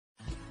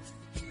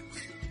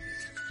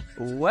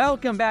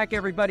Welcome back,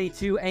 everybody,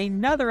 to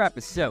another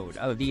episode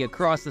of the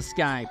Across the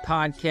Sky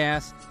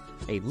podcast,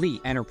 a Lee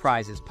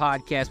Enterprises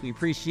podcast. We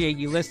appreciate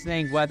you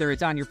listening, whether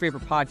it's on your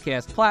favorite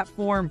podcast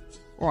platform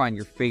or on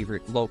your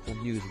favorite local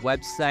news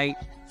website.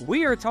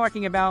 We are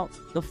talking about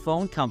the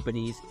phone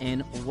companies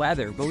and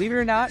weather. Believe it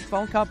or not,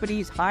 phone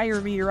companies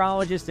hire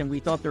meteorologists, and we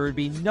thought there would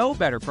be no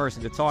better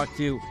person to talk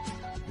to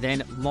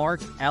than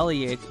Mark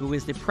Elliot, who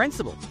is the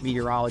principal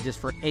meteorologist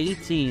for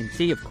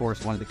AT&T, of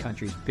course, one of the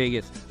country's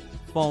biggest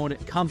phone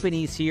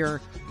companies here.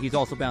 He's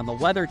also been on the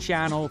Weather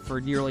Channel for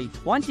nearly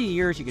 20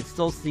 years. You can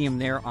still see him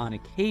there on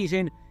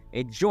occasion.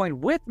 And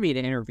joined with me to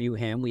interview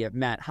him, we have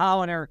Matt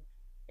Holliner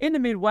in the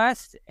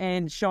Midwest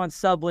and Sean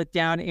Sublett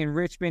down in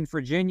Richmond,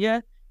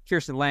 Virginia.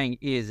 Kirsten Lang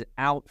is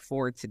out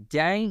for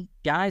today.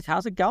 Guys,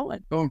 how's it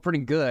going? Going pretty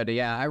good.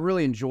 Yeah, I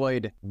really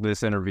enjoyed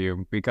this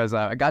interview because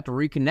I got to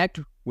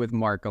reconnect with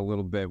Mark a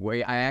little bit.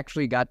 I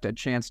actually got a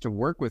chance to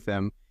work with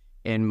him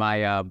in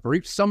my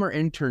brief summer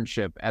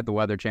internship at the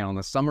Weather Channel in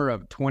the summer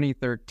of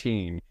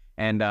 2013.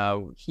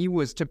 And he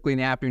was typically in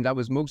the afternoons. I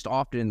was most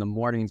often in the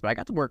mornings, but I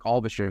got to work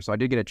all the shifts, so I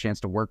did get a chance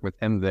to work with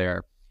him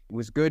there. It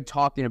was good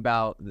talking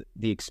about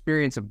the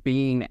experience of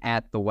being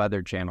at the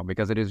Weather Channel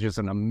because it is just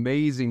an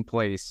amazing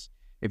place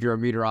if you're a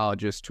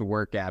meteorologist to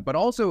work at, but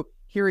also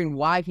hearing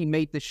why he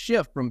made the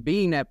shift from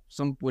being at,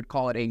 some would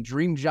call it a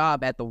dream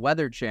job at the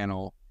Weather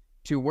Channel,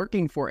 to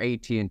working for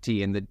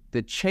AT&T and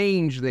the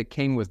change that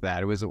came with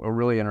that. It was a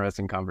really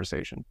interesting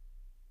conversation.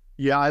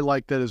 Yeah, I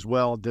like that as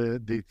well.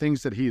 The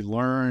things that he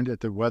learned at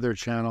the Weather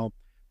Channel,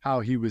 how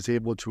he was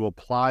able to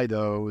apply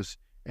those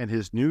in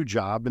his new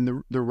job,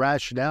 and the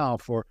rationale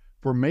for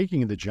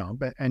making the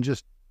jump, and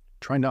just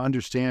trying to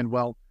understand,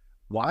 well,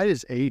 why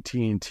does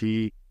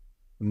AT&T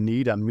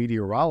need a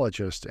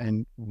meteorologist?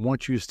 And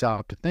once you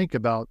stop to think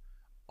about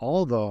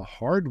all the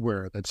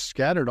hardware that's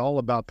scattered all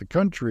about the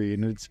country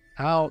and it's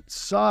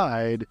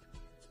outside,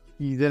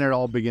 then it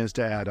all begins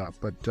to add up.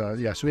 But so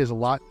he has a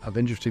lot of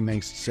interesting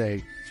things to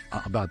say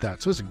about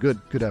that. So it's a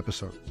good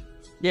episode.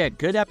 Yeah,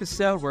 good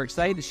episode. We're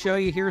excited to show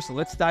you here, so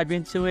let's dive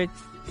into it.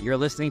 You're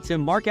listening to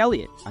Mark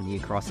Elliot on the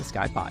Across the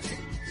Sky podcast.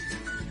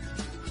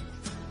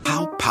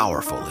 How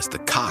powerful is the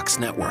Cox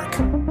network?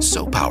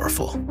 So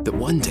powerful that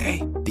one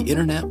day the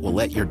internet will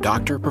let your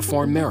doctor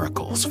perform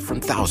miracles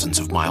from thousands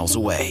of miles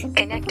away.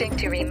 Connecting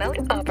to remote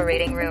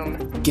operating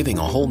room. Giving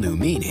a whole new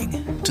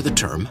meaning to the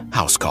term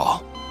house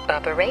call.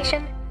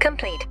 Operation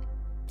complete.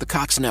 The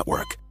Cox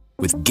network.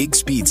 With gig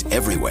speeds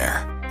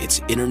everywhere.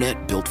 It's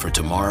internet built for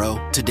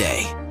tomorrow,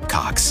 today.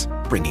 Cox,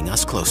 bringing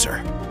us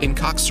closer. In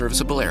Cox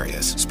serviceable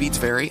areas, speeds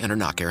vary and are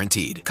not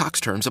guaranteed. Cox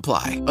terms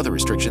apply. Other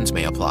restrictions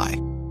may apply.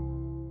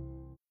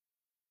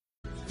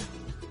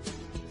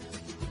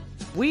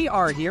 We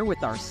are here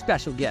with our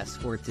special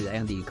guest for today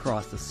on the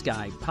Across the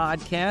Sky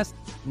podcast,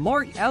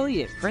 Mark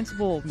Elliot,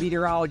 principal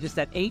meteorologist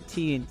at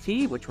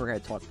AT&T, which we're going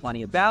to talk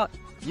plenty about.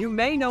 You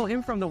may know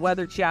him from the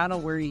Weather Channel,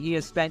 where he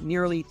has spent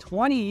nearly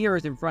 20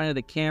 years in front of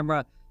the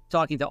camera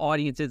talking to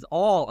audiences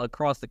all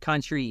across the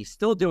country. He's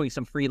still doing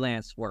some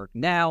freelance work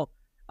now.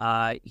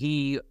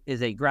 He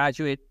is a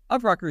graduate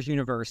of Rutgers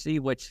University,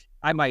 which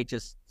I might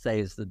just say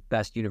is the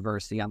best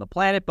university on the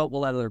planet, but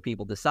we'll let other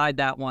people decide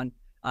that one.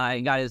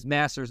 He got his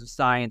Master's of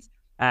Science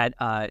at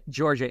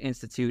Georgia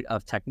Institute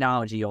of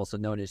Technology, also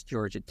known as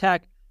Georgia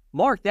Tech.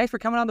 Mark, thanks for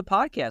coming on the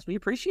podcast. We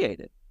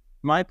appreciate it.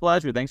 My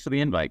pleasure. Thanks for the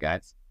invite,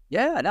 guys.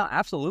 Yeah, no,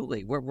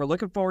 absolutely. We're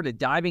looking forward to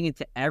diving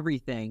into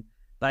everything.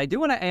 But I do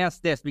want to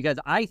ask this because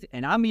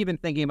I'm even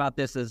thinking about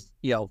this as,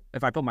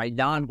 if I put my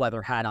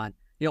non-weather hat on,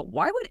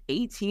 why would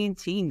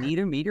AT&T need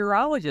a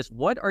meteorologist?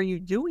 What are you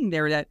doing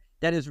there that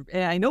is,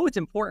 and I know it's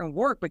important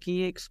work, but can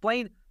you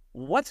explain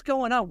what's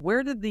going on?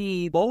 Where did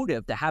the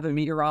motive to have a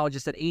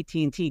meteorologist at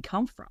AT&T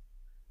come from?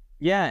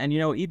 Yeah, and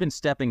even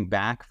stepping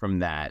back from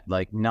that,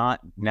 like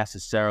not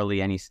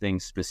necessarily anything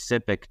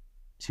specific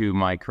to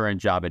my current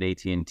job at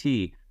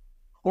AT&T,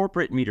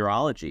 corporate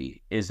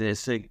meteorology is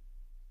a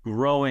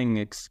growing,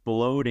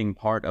 exploding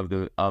part of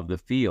the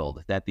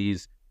field that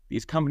these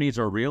companies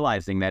are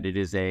realizing that it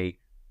is a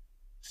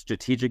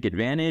strategic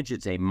advantage,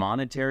 it's a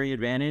monetary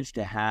advantage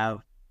to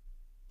have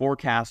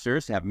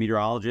forecasters, to have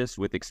meteorologists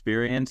with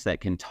experience that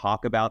can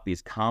talk about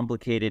these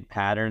complicated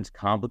patterns,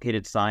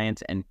 complicated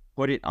science, and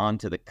put it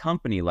onto the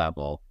company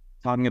level,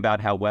 talking about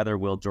how weather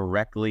will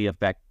directly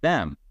affect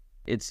them.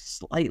 It's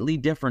slightly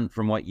different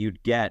from what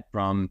you'd get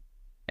from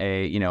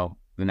the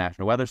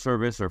National Weather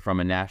Service or from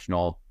a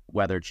national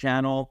weather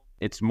channel.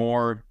 It's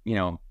more,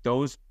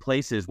 those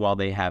places, while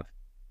they have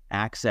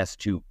access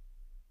to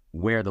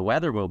where the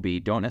weather will be,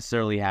 don't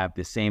necessarily have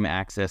the same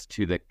access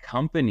to the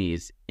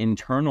company's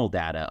internal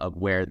data of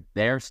where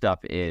their stuff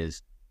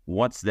is,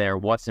 what's there,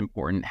 what's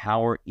important,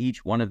 how are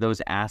each one of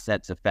those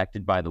assets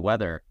affected by the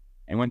weather.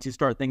 And once you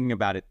start thinking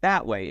about it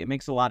that way, it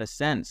makes a lot of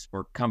sense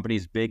for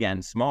companies big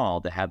and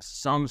small to have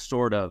some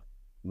sort of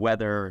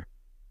weather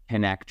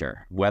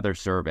connector, weather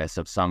service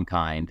of some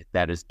kind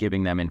that is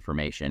giving them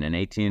information. And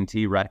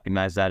AT&T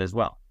recognized that as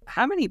well.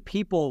 How many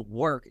people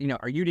work?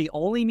 Are you the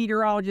only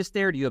meteorologist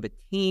there? Do you have a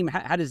team?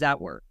 How does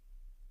that work?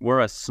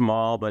 We're a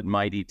small but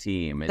mighty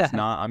team. It's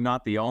not. I'm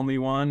not the only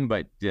one,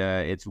 but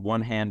it's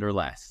one hand or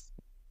less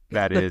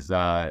that is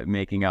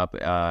making up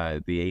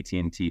the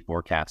AT&T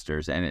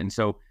forecasters. And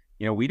so,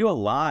 we do a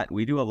lot.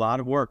 We do a lot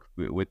of work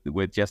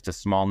with just a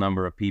small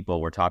number of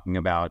people. We're talking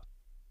about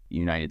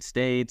United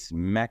States,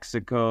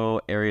 Mexico,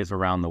 areas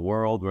around the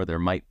world where there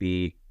might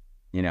be,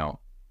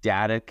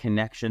 data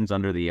connections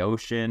under the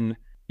ocean.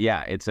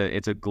 Yeah, it's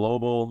a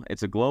global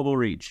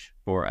reach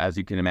for, as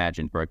you can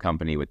imagine, for a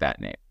company with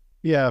that name.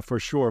 Yeah, for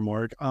sure,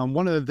 Mark.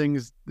 One of the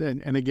things,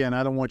 and again,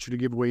 I don't want you to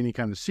give away any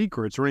kind of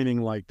secrets or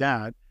anything like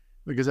that,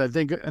 because I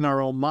think in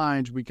our own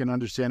minds, we can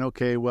understand,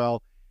 okay,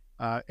 well,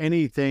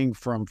 anything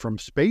from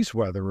space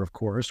weather, of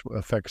course,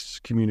 affects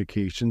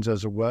communications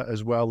as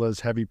well as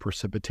heavy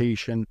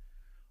precipitation,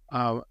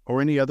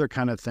 or any other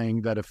kind of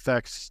thing that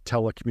affects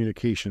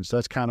telecommunications.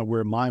 That's kind of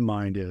where my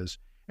mind is.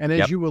 And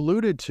as you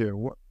alluded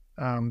to,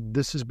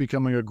 this is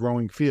becoming a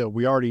growing field.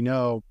 We already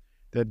know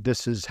that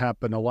this has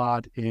happened a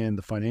lot in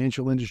the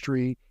financial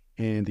industry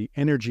and the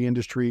energy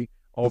industry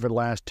over the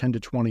last 10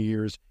 to 20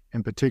 years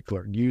in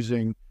particular,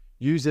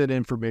 use that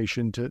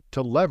information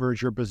to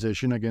leverage your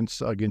position against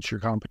your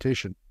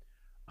competition.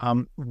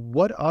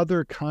 What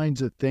other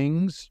kinds of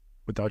things,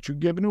 without you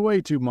giving away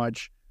too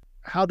much,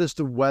 how does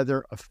the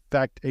weather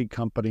affect a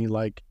company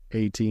like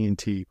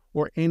AT&T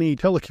or any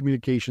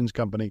telecommunications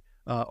company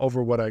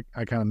over what I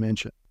kind of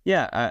mentioned?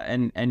 Yeah,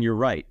 and you're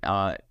right.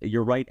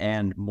 You're right,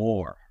 and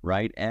more,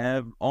 right?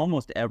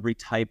 Almost every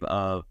type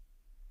of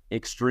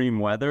extreme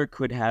weather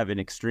could have an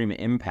extreme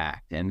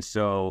impact. And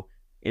so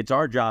it's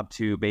our job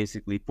to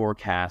basically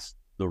forecast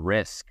the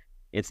risk.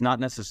 It's not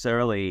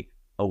necessarily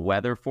a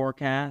weather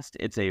forecast,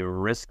 it's a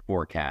risk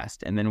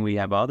forecast. And then we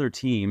have other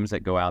teams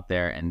that go out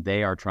there and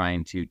they are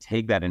trying to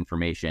take that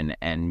information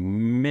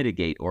and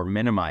mitigate or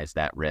minimize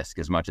that risk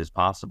as much as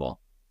possible.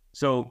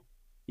 So,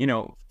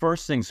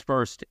 first things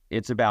first,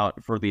 it's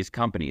about, for these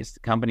companies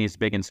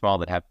big and small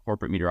that have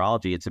corporate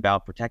meteorology, it's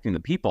about protecting the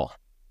people,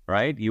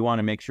 right? You want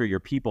to make sure your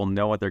people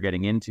know what they're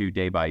getting into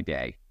day by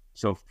day.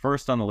 So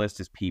first on the list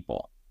is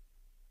people.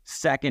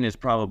 Second is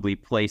probably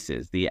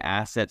places, the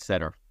assets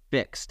that are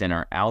fixed and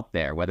are out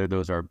there, whether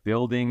those are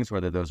buildings,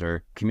 whether those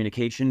are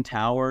communication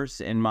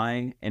towers, in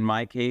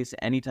my case,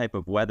 any type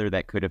of weather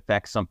that could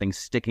affect something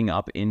sticking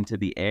up into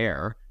the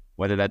air,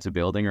 whether that's a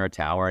building or a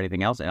tower or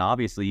anything else. And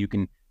obviously you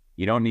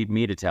don't need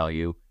me to tell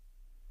you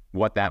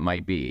what that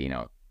might be,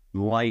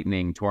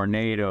 lightning,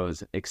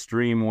 tornadoes,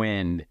 extreme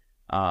wind,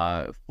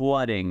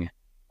 flooding,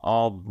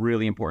 all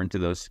really important to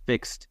those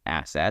fixed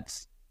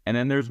assets. And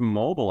then there's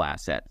mobile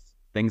assets,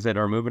 things that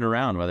are moving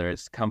around, whether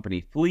it's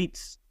company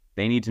fleets,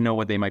 they need to know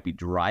what they might be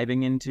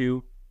driving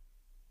into.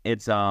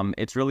 It's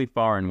really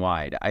far and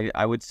wide.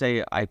 I would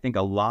say, I think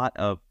a lot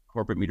of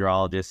corporate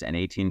meteorologists, and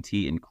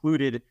AT&T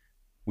included,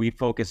 we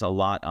focus a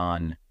lot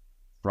on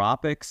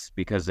tropics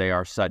because they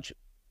are such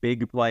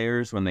big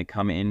players when they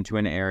come into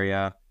an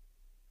area,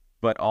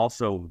 but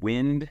also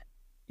wind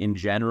in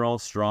general.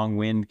 Strong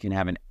wind can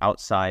have an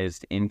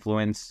outsized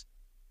influence.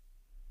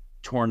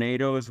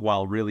 Tornadoes,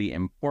 while really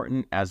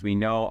important, as we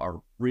know,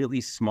 are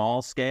really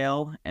small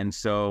scale, and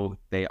so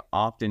they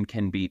often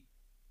can be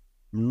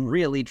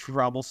really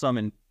troublesome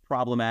and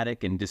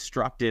problematic and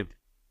destructive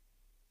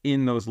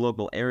in those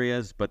local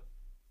areas, but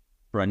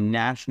for a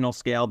national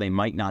scale, they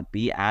might not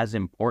be as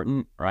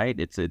important, right?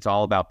 It's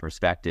all about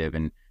perspective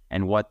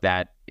and what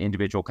that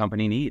individual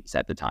company needs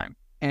at the time.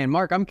 And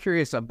Mark, I'm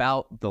curious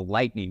about the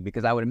lightning,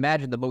 because I would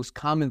imagine the most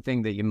common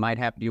thing that you might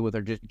have to deal with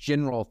are just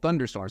general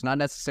thunderstorms, not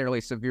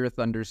necessarily severe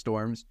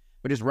thunderstorms,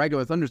 but just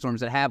regular thunderstorms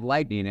that have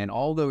lightning and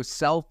all those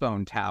cell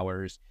phone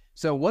towers.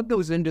 So what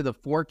goes into the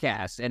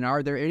forecast, and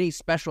are there any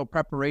special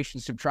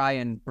preparations to try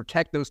and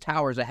protect those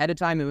towers ahead of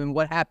time? And then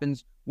what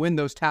happens when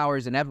those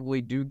towers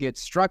inevitably do get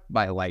struck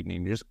by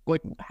lightning? Just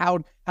like, how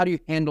do you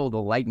handle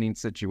the lightning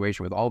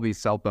situation with all these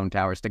cell phone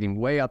towers sticking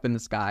way up in the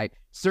sky,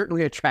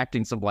 certainly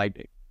attracting some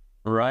lightning?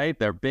 Right?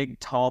 They're big,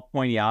 tall,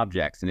 pointy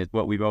objects. And it's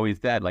what we've always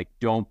said, like,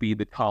 don't be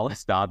the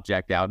tallest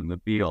object out in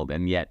the field.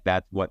 And yet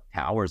that's what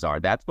towers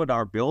are. That's what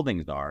our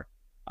buildings are.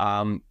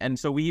 And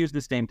so we use the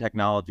same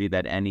technology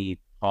that any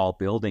tall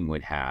building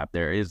would have.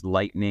 There is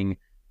lightning,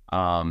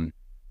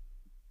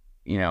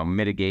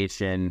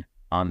 mitigation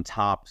on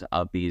top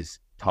of these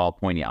tall,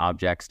 pointy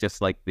objects, just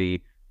like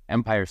the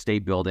Empire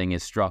State Building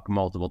is struck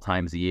multiple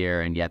times a year,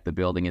 and yet the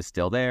building is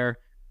still there.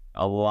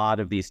 A lot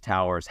of these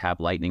towers have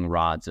lightning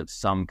rods of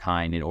some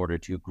kind in order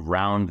to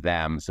ground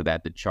them so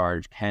that the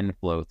charge can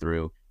flow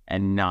through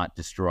and not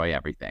destroy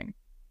everything.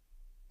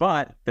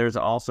 But there's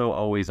also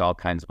always all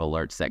kinds of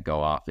alerts that go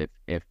off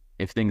if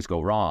things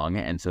go wrong.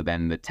 And so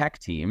then the tech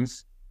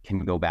teams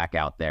can go back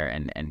out there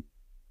and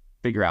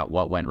figure out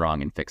what went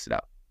wrong and fix it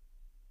up.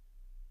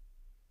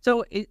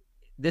 So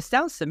this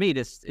sounds to me,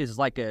 is this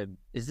like a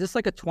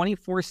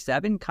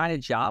 24/7 kind of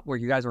job where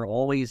you guys are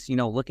always,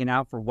 looking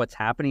out for what's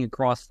happening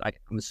across,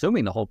 I'm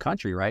assuming, the whole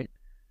country, right?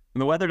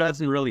 And the weather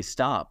doesn't really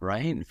stop,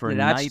 right? For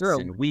nights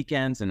and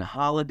weekends and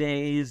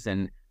holidays,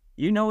 and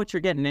you know what you're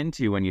getting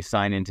into when you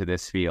sign into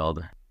this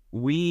field.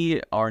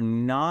 We are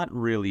not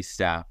really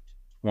staffed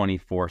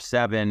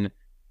 24/7.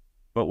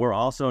 but we're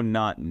also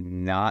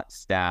not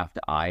staffed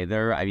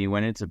either. I mean,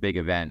 when it's a big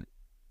event,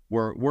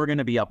 we're going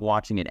to be up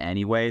watching it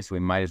anyway, so we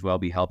might as well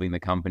be helping the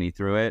company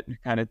through it,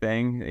 kind of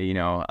thing. You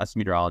know, us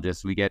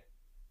meteorologists, we get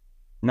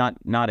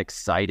not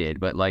excited,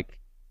 but like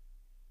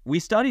we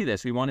study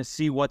this. We want to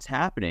see what's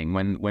happening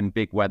when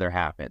big weather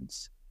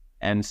happens.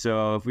 And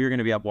so if we're going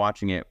to be up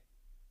watching it,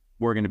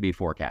 we're going to be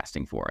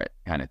forecasting for it,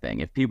 kind of thing.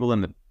 If people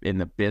in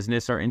the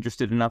business are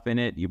interested enough in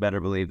it, you better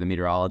believe the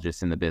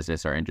meteorologists in the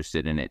business are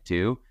interested in it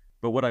too.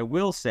 But what I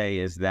will say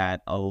is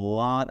that a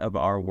lot of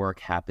our work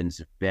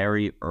happens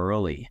very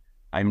early.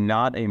 I'm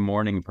not a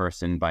morning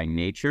person by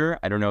nature.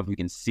 I don't know if you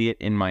can see it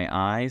in my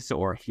eyes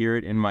or hear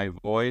it in my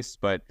voice,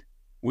 but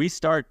we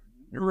start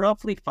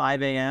roughly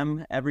 5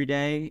 a.m. every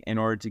day in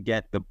order to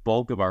get the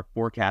bulk of our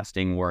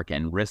forecasting work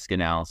and risk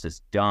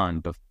analysis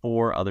done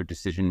before other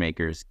decision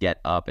makers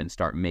get up and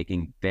start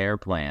making their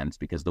plans,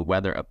 because the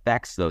weather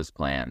affects those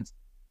plans.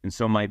 And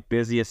so my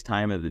busiest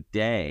time of the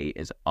day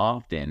is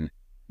often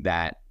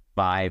that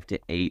 5 to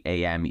 8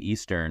 a.m.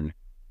 Eastern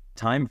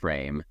time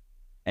frame.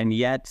 And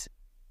yet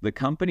the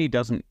company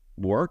doesn't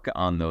work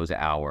on those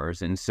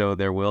hours. And so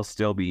there will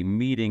still be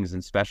meetings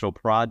and special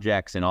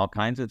projects and all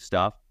kinds of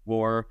stuff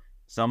for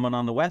someone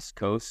on the West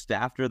Coast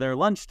after their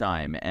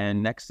lunchtime.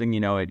 And next thing you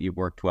know, you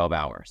work 12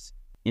 hours.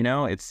 You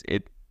know, it's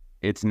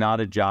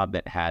not a job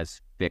that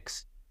has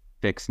fixed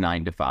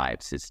 9 to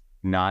 5s. It's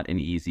not an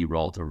easy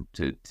role to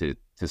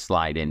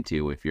slide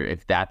into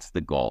if that's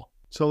the goal.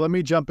 So let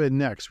me jump in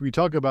next. We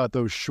talk about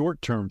those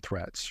short-term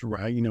threats,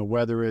 right? You know,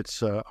 whether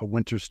it's a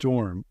winter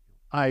storm,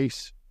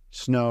 ice,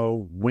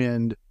 snow,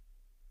 wind,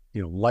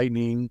 you know,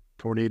 lightning,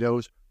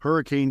 tornadoes,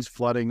 hurricanes,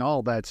 flooding,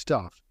 all that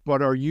stuff.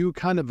 But are you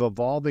kind of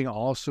evolving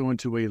also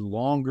into a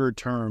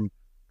longer-term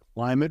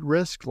climate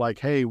risk? Like,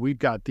 hey, we've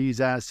got these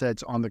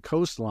assets on the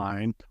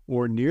coastline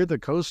or near the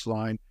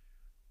coastline.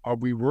 Are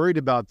we worried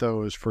about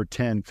those for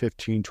 10,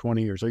 15,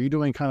 20 years? Are you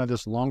doing kind of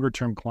this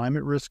longer-term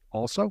climate risk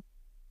also?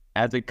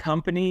 As a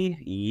company,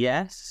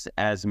 yes.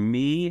 As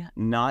me,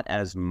 not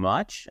as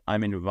much.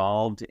 I'm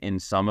involved in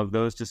some of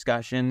those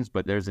discussions,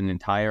 but there's an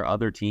entire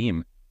other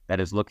team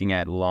that is looking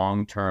at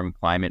long-term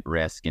climate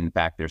risk. In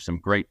fact, there's some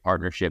great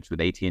partnerships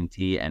with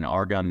AT&T and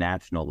Argonne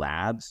National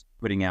Labs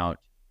putting out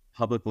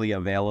publicly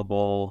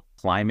available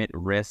climate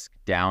risk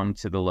down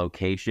to the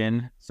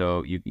location.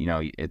 So you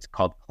know it's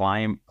called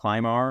Climar,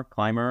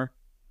 CLIMRR,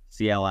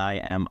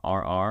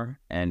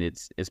 and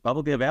it's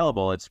publicly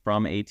available. It's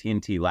from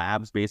AT&T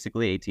Labs,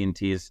 basically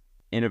AT&T's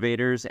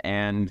innovators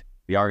and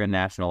the Argonne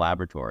National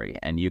Laboratory,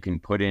 and you can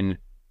put in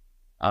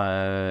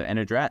an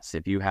address.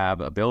 If you have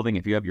a building,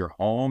 if you have your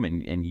home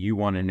and you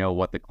want to know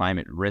what the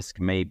climate risk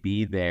may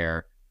be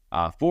there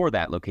for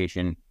that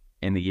location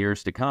in the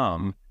years to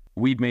come,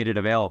 we've made it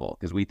available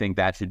because we think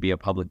that should be a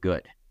public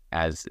good,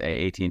 as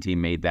AT&T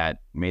made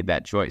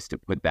that choice to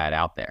put that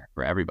out there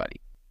for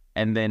everybody.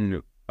 And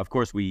then, of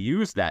course, we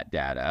use that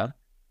data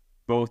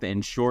both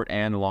in short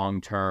and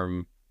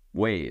long-term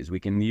ways. We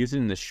can use it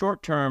in the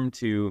short term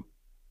to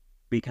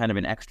be kind of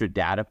an extra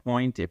data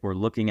point. If we're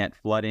looking at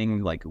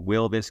flooding, like,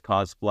 will this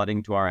cause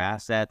flooding to our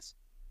assets?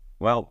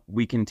 Well,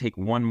 we can take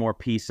one more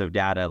piece of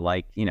data,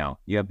 like, you know,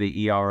 you have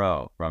the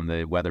ERO from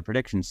the Weather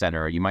Prediction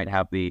Center, or you might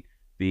have the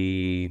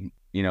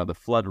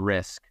flood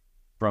risk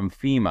from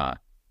FEMA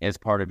as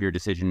part of your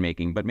decision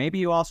making. But maybe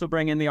you also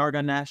bring in the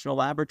Argonne National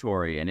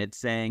Laboratory, and it's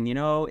saying, you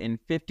know, in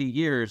 50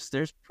 years,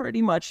 there's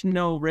pretty much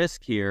no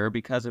risk here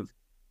because of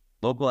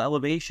local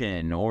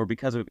elevation or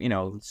because of, you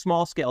know,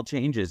 small scale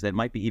changes that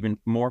might be even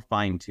more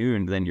fine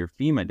tuned than your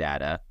FEMA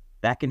data.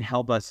 That can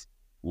help us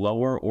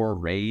lower or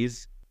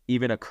raise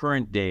even a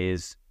current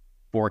day's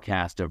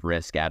forecast of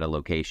risk at a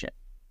location.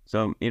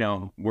 So, you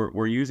know,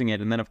 we're using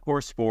it. And then, of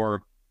course,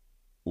 for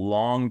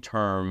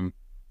long-term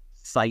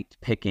site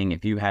picking,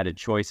 if you had a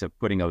choice of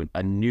putting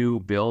a new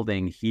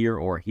building here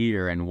or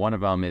here, and one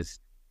of them is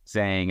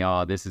saying,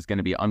 oh, this is going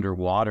to be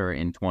underwater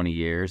in 20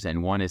 years,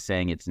 and one is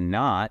saying it's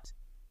not,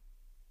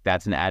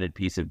 that's an added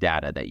piece of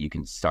data that you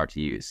can start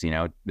to use. You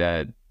know,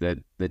 the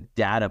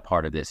data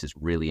part of this is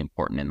really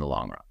important in the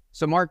long run.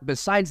 So, Mark,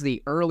 besides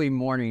the early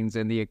mornings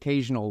and the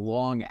occasional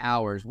long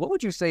hours, what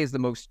would you say is the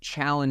most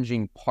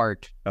challenging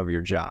part of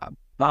your job?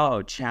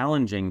 Oh,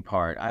 challenging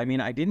part. I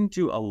mean, I didn't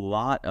do a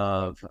lot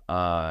of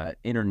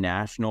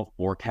international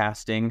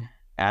forecasting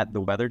at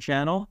the Weather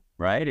Channel,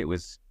 right? It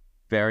was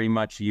very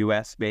much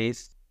US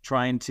based.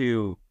 Trying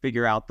to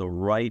figure out the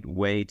right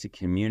way to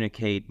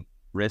communicate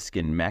risk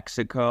in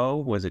Mexico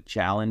was a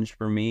challenge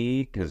for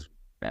me because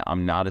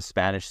I'm not a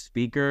Spanish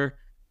speaker.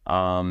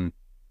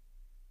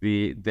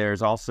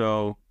 There's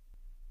also,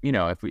 you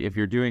know, if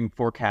you're doing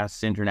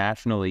forecasts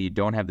internationally, you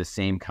don't have the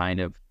same kind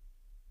of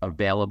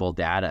available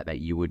data that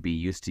you would be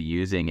used to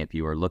using if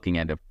you were looking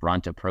at a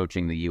front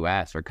approaching the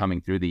U.S. or coming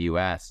through the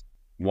U.S.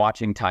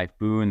 Watching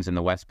typhoons in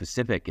the West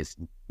Pacific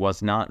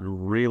was not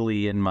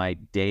really in my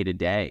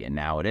day-to-day, and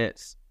now it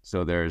is.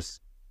 So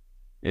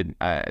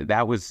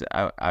that was,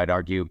 I'd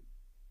argue,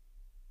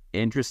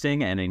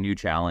 interesting and a new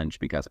challenge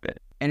because of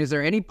it. And is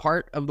there any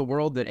part of the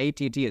world that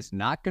AT&T is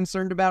not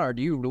concerned about, or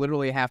do you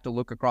literally have to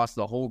look across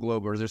the whole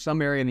globe, or is there some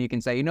area that you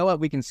can say, you know what,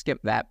 we can skip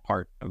that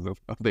part of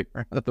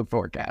the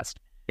forecast?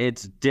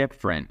 It's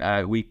different.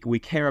 We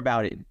care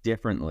about it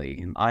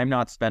differently. I'm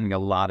not spending a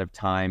lot of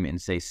time in,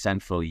 say,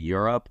 Central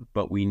Europe,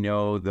 but we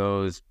know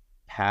those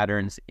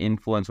patterns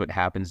influence what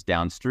happens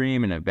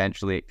downstream, and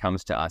eventually it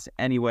comes to us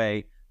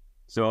anyway.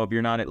 So if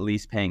you're not at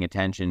least paying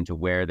attention to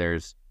where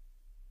there's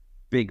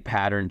big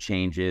pattern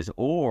changes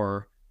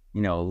or,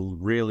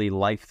 really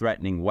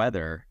life-threatening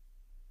weather,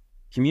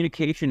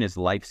 communication is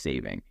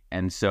life-saving.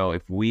 And so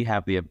if we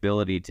have the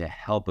ability to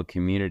help a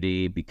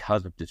community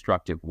because of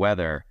destructive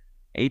weather,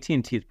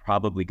 AT&T is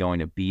probably going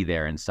to be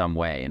there in some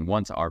way. And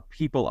once our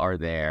people are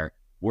there,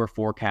 we're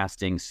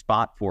forecasting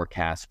spot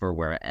forecasts for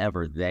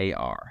wherever they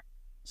are.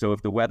 So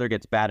if the weather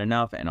gets bad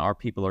enough and our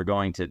people are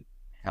going to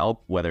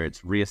help, whether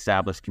it's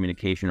reestablish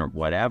communication or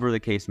whatever the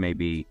case may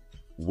be,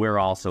 we're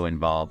also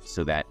involved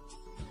so that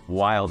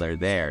while they're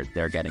there,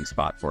 they're getting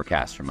spot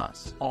forecasts from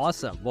us.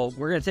 Awesome. Well,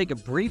 we're going to take a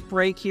brief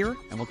break here,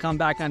 and we'll come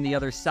back on the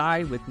other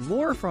side with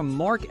more from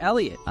Mark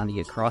Elliot on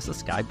the Across the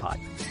Sky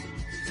podcast.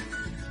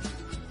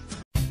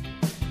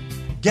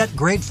 Get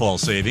great fall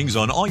savings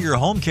on all your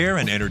home care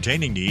and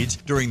entertaining needs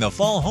during the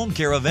Fall Home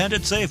Care event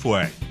at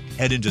Safeway.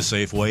 Head into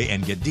Safeway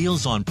and get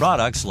deals on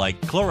products like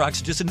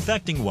Clorox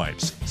Disinfecting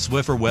Wipes,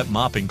 Swiffer Wet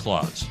Mopping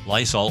Cloths,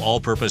 Lysol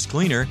All-Purpose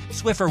Cleaner,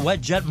 Swiffer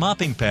Wet Jet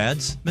Mopping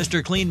Pads,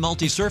 Mr. Clean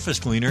Multi-Surface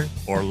Cleaner,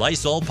 or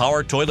Lysol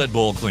Power Toilet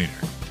Bowl Cleaner.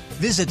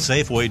 Visit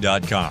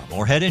Safeway.com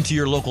or head into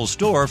your local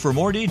store for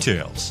more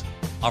details.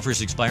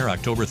 Offers expire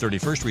October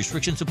 31st.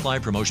 Restrictions apply.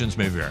 Promotions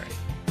may vary.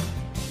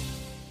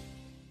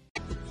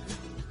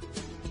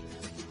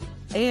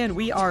 And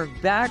we are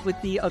back with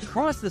the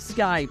Across the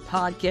Sky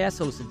podcast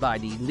hosted by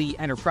the Lee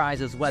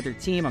Enterprises weather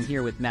team. I'm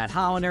here with Matt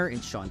Hollander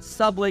and Sean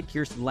Sublick.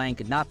 Kirsten Lang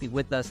could not be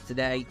with us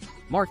today.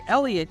 Mark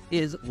Elliot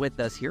is with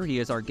us here. He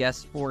is our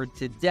guest for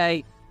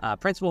today.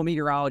 Principal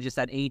meteorologist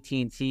at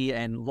AT&T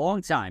and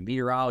longtime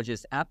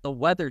meteorologist at the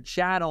Weather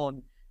Channel.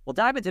 And we'll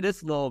dive into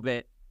this a little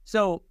bit.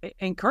 So,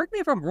 and correct me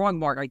if I'm wrong,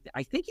 Mark,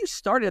 I think you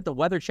started at the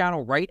Weather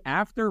Channel right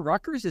after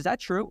Rutgers. Is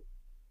that true?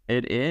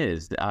 It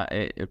is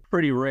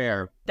pretty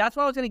rare. That's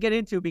what I was going to get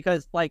into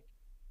because,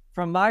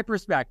 from my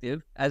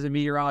perspective as a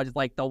meteorologist,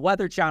 the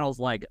Weather Channel's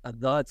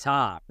the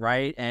top,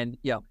 right? And,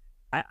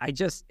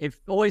 it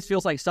always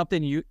feels like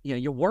something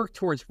you work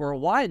towards for a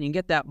while and you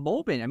get that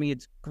moment. I mean,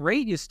 it's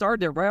great you started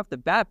there right off the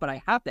bat, but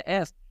I have to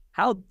ask,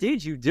 how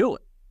did you do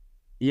it?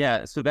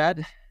 Yeah, so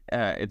that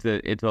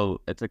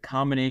it's a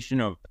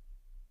combination of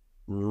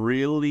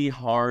really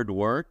hard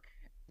work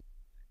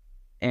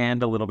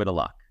and a little bit of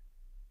luck.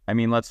 I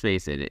mean, let's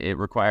face it, it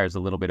requires a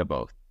little bit of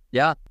both.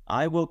 Yeah.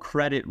 I will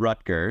credit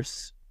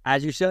Rutgers.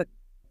 As you should.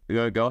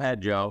 Go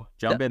ahead, Joe.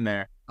 Jump in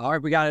there. All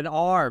right, we got an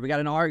R.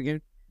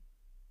 You.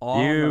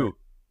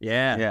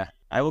 Yeah. Yeah.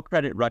 I will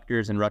credit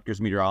Rutgers and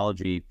Rutgers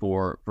Meteorology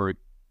for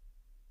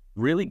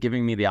really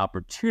giving me the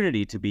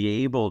opportunity to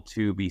be able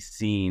to be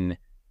seen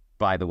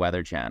by the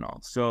Weather Channel.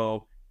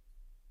 So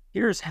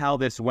here's how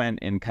this went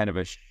in kind of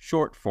a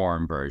short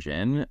form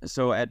version.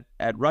 So at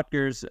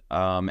Rutgers,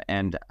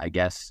 and I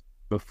guess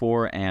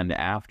before and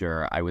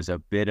after, I was a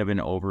bit of an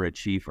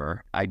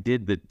overachiever. I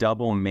did the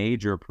double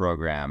major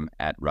program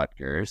at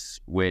Rutgers,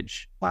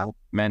 which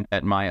meant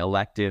that my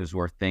electives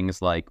were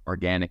things like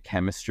organic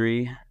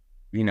chemistry,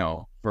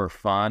 for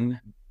fun.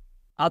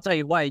 I'll tell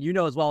you what,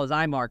 as well as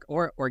I, Mark,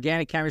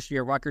 organic chemistry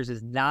at Rutgers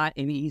is not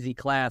an easy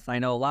class. I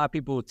know a lot of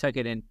people who took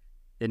it and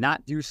did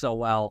not do so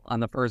well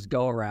on the first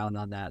go around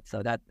on that.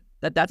 So that's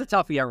a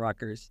toughie at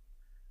Rutgers.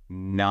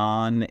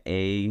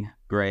 Non-A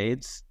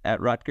grades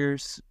at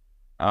Rutgers.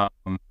 I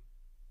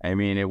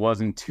mean, it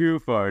wasn't too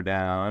far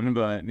down,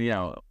 but,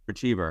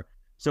 achiever.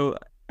 So,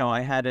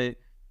 I had a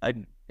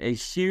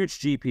huge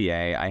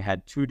GPA. I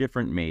had 2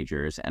 different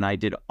majors, and I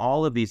did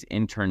all of these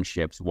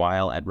internships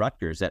while at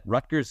Rutgers, that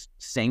Rutgers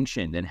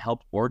sanctioned and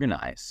helped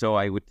organize. So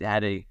I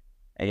had a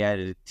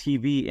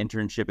TV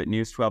internship at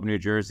News 12 New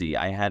Jersey.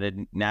 I had a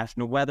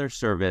National Weather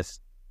Service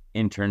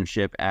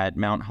internship at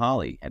Mount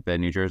Holly at the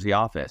New Jersey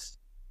office.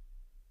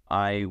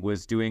 I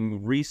was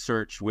doing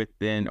research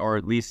within, or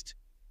at least,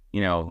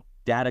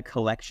 data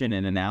collection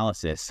and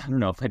analysis. I don't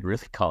know if I'd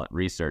really call it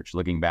research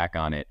looking back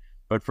on it,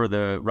 but for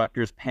the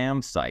Rutgers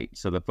PAM site,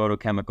 so the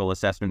photochemical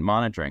assessment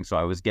monitoring. So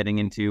I was getting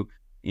into,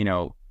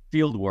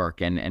 field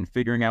work and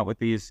figuring out what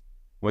the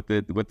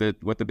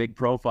big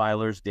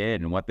profilers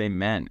did and what they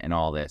meant and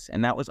all this.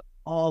 And that was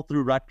all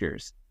through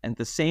Rutgers. And at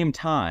the same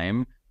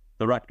time,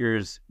 the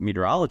Rutgers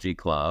Meteorology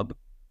Club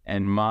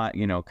and my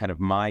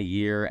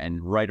year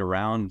and right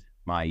around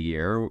my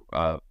year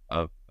of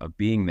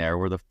being there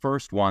were the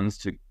first ones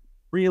to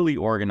really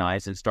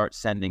organize and start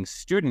sending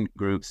student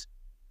groups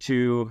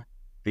to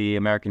the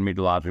American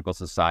Meteorological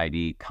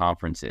Society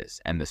conferences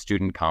and the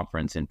student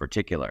conference in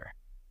particular.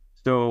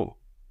 So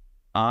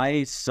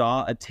I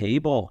saw a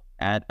table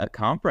at a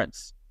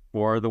conference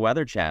for the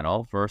Weather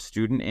Channel for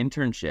student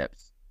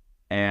internships,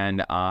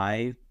 and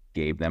I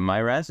gave them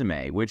my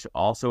resume, which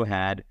also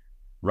had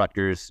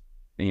Rutgers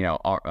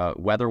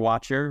Weather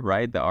Watcher,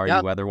 right? The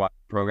RU Weather Watch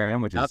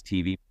program, which is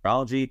TV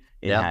meteorology.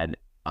 It had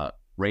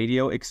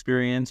radio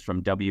experience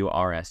from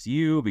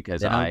WRSU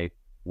because I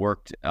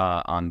worked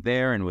on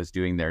there and was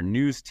doing their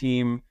news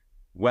team,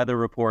 weather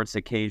reports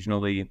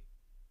occasionally.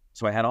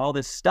 So I had all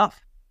this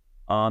stuff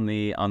on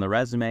the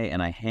resume,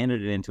 and I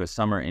handed it into a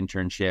summer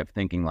internship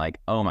thinking like,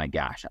 oh my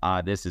gosh,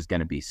 this is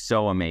going to be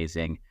so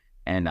amazing.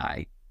 And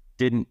I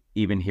didn't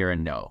even hear a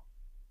no,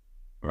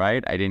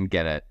 right? I didn't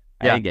get a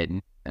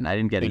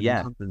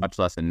yes, much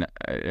less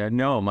a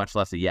no, much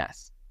less a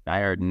yes. I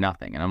heard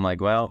nothing. And I'm like,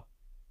 well,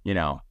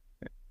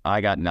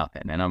 I got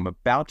nothing. And I'm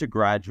about to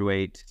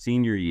graduate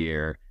senior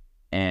year,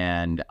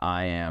 and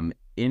I am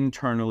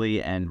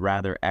internally and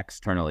rather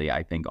externally,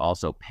 I think,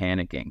 also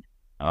panicking.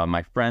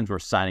 My friends were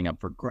signing up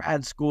for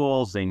grad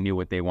schools. They knew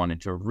what they wanted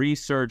to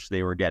research.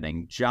 They were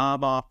getting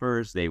job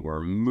offers. They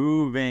were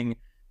moving.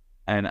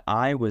 And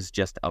I was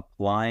just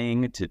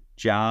applying to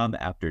job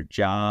after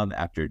job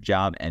after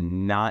job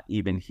and not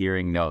even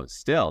hearing no's.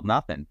 Still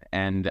nothing.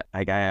 And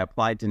I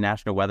applied to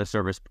National Weather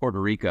Service, Puerto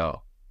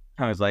Rico.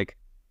 I was like,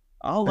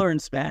 I'll learn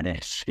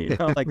Spanish.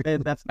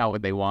 That's not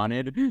what they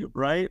wanted,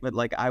 right?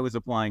 But I was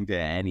applying to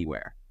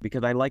anywhere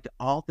because I liked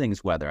all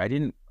things weather. I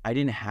didn't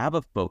have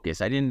a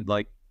focus.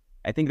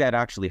 I think that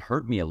actually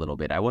hurt me a little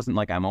bit. I wasn't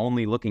like, I'm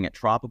only looking at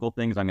tropical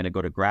things. I'm going to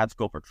go to grad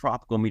school for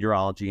tropical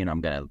meteorology, and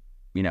I'm going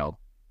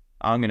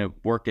to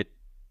work at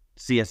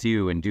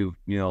CSU and do,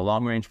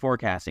 long range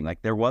forecasting.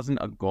 There wasn't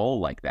a goal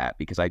like that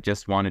because I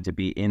just wanted to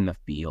be in the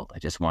field. I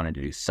just wanted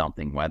to do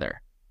something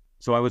weather.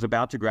 So I was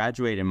about to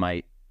graduate, and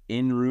my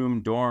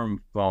in-room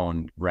dorm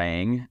phone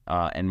rang,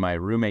 and my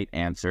roommate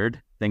answered,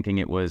 thinking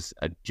it was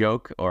a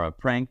joke or a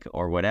prank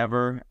or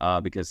whatever,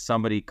 because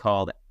somebody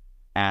called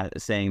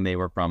saying they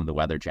were from the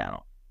Weather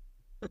Channel.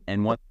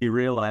 And once he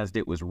realized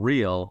it was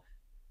real,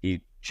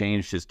 he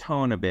changed his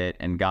tone a bit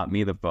and got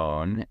me the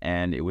phone.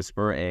 And it was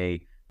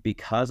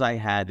because I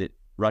had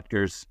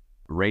Rutgers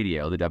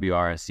radio, the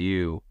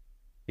WRSU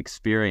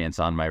experience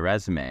on my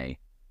resume,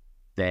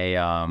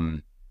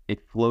 it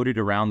floated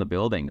around the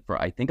building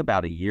for, I think,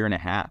 about a year and a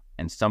half.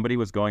 And somebody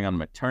was going on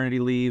maternity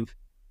leave,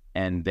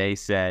 and they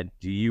said,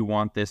 do you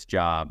want this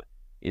job?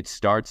 It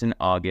starts in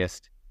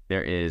August.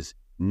 There is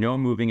no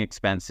moving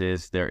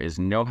expenses. There is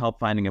no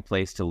help finding a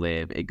place to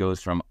live. It goes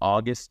from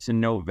August to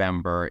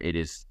November. It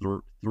is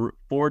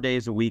 4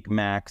 days a week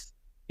max.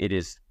 It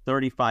is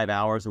 35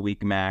 hours a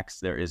week max.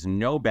 There is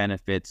no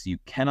benefits. You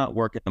cannot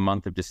work in the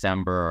month of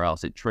December, or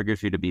else it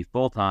triggers you to be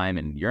full-time,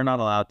 and you're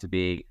not allowed to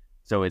be.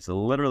 So it's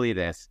literally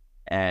this.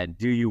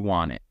 Do you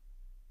want it?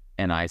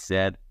 And I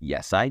said,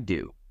 yes, I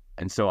do.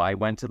 And so I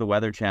went to the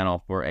Weather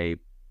Channel for a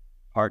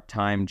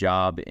part-time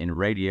job in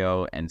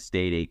radio and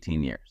stayed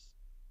 18 years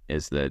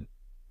is the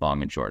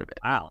long and short of it.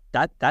 Wow,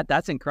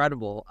 that's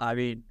incredible. I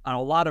mean, on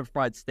a lot of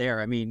fronts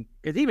there. I mean,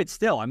 because even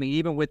still, I mean,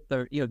 even with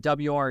the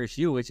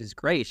WRSU, which is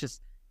great, it's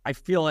just I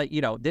feel like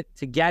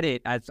to get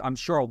it, as I'm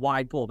sure a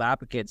wide pool of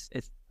applicants,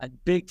 it's a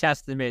big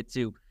testament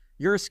to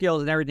your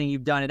skills and everything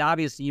you've done. And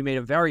obviously, you made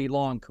a very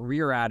long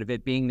career out of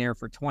it, being there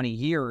for 20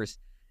 years,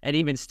 and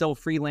even still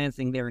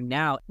freelancing there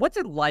now. What's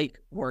it like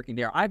working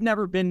there? I've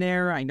never been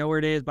there. I know where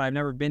it is, but I've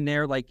never been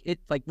there. Like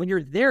when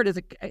you're there, does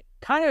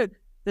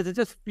it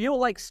just feel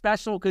like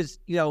special? Because,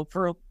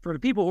 for the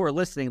people who are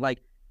listening,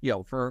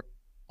 for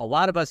a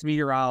lot of us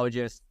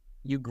meteorologists,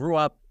 you grew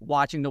up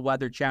watching the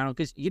Weather Channel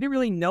because you didn't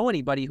really know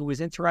anybody who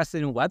was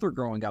interested in weather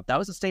growing up. That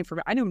was the same for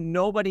me. I knew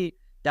nobody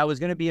that was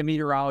going to be a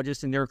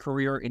meteorologist in their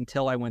career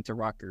until I went to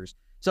Rutgers.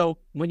 So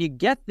when you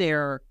get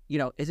there,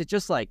 is it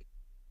just like,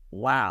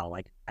 wow,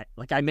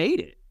 I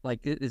made it?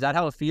 Is that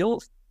how it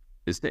feels?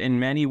 In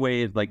many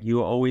ways,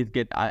 you always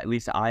get, at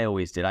least I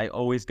always did. I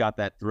always got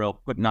that thrill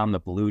putting on the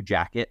blue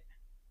jacket,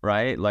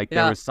 right?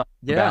 There was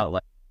something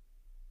about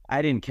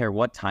I didn't care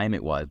what time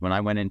it was. When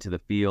I went into the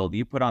field,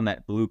 you put on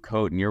that blue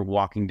coat and you're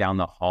walking down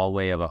the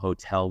hallway of a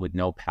hotel with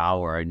no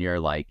power, and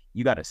you're like,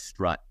 you got to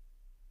strut,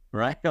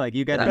 right?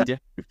 You got a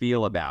different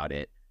feel about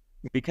it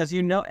because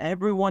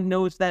everyone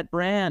knows that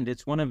brand.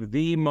 It's one of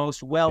the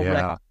most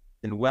well-recognized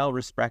and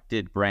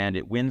well-respected brand.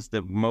 It wins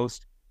the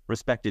most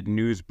respected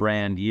news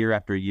brand year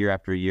after year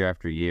after year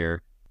after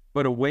year.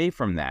 But away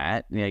from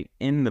that,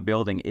 in the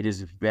building, it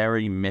is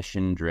very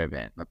mission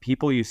driven. The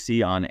people you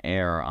see on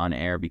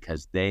air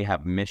because they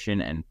have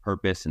mission and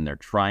purpose, and they're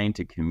trying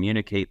to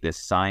communicate this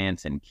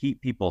science and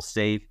keep people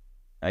safe.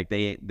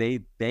 They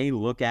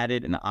look at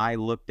it, and I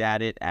looked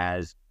at it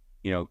as,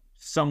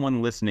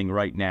 someone listening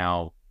right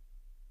now,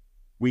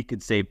 we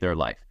could save their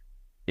life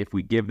if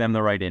we give them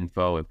the right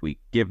info, if we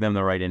give them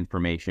the right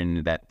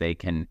information that they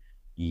can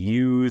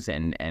use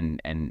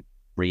and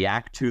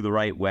react to the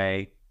right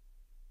way,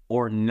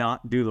 or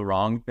not do the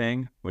wrong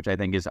thing, which I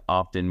think is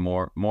often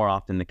more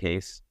often the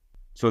case.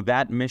 So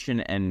that mission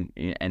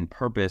and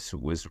purpose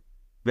was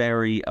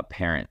very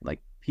apparent.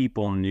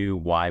 People knew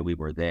why we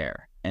were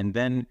there. And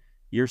then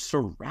you're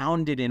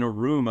surrounded in a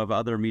room of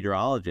other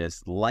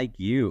meteorologists like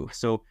you.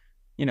 So,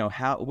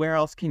 where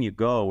else can you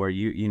go where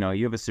you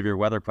have a severe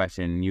weather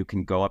question and you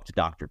can go up to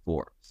Dr.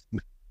 Forbes,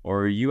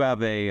 or you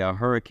have a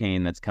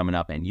hurricane that's coming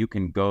up and you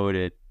can go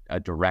to a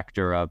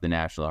director of the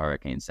National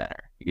Hurricane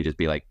Center. You could just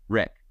be like,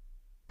 Rick,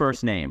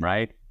 first name,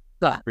 right?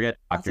 Forget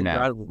Dr.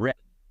 Nab. Rick.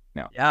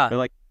 No. Yeah. They're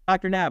like,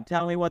 Dr. Nab,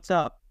 tell me what's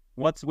up.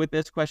 What's with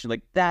this question?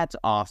 Like, that's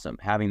awesome,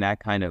 having that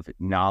kind of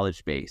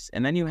knowledge base.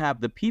 And then you have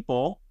the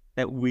people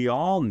that we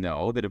all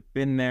know that have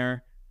been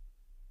there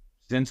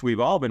since we've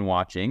all been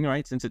watching,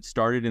 right? Since it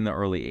started in the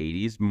early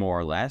 80s, more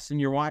or less. And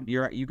you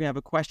can have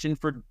a question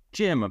for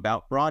Jim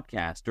about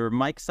broadcast, or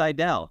Mike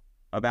Seidel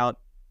about,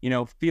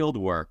 field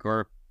work,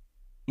 or,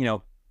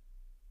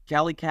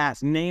 Kelly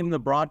Cass, name the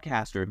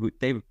broadcaster who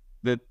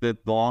the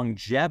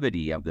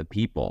longevity of the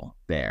people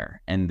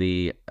there, and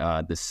the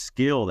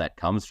skill that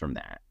comes from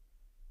that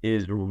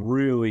is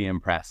really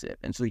impressive.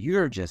 And so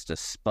you're just a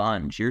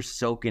sponge. You're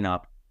soaking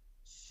up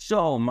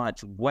so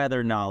much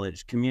weather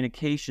knowledge,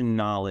 communication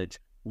knowledge,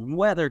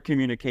 weather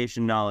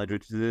communication knowledge,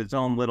 which is its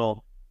own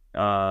little,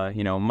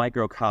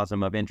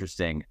 microcosm of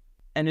interesting.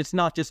 And it's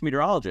not just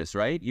meteorologists,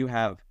 right? You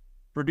have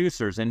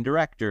producers and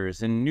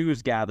directors and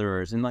news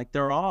gatherers, and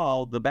they're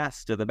all the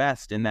best of the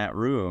best in that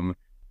room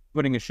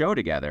putting a show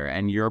together,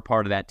 and you're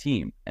part of that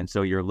team. And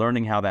so you're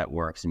learning how that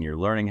works, and you're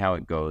learning how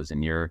it goes,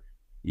 and you're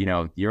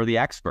the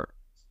expert,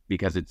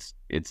 because it's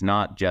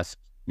not just,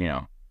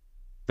 the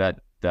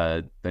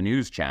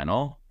news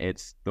channel,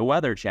 it's the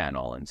weather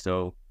channel. And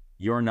so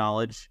your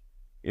knowledge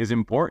is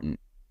important,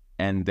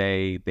 and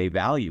they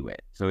value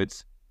it. So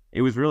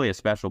it was really a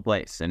special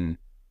place, and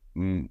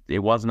it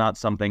was not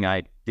something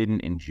I didn't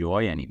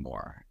enjoy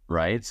anymore,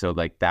 right? So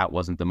that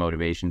wasn't the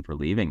motivation for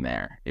leaving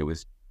there. I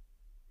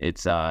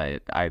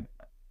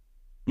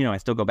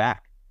still go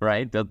back,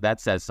 right?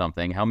 That says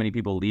something. How many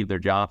people leave their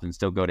jobs and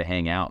still go to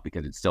hang out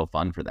because it's still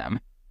fun for them?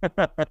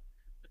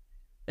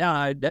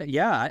 I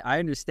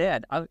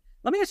understand.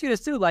 Let me ask you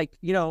this too,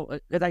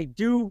 that I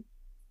do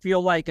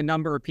feel like a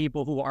number of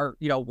people who are,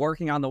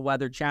 working on the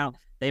Weather Channel,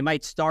 they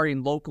might start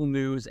in local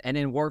news and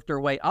then work their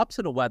way up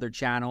to the Weather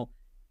Channel.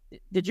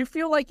 Did you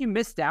feel like you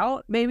missed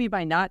out maybe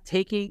by not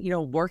taking,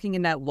 working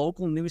in that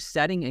local news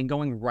setting and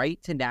going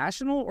right to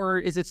national? Or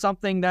is it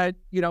something that,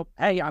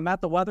 hey, I'm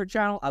at the Weather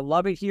Channel, I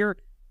love it here,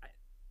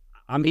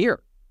 I'm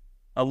here?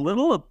 A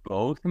little of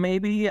both,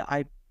 maybe.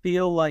 I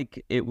feel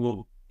like it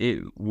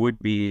would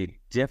be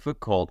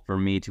difficult for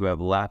me to have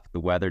left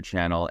the Weather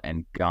Channel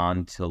and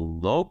gone to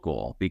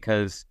local,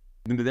 because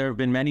there have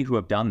been many who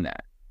have done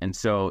that. And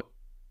so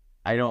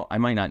I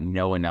might not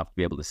know enough to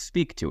be able to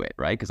speak to it,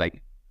 right? Because I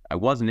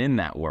wasn't in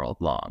that world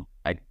long.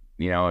 An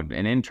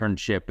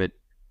internship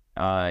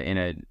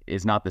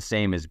is not the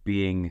same as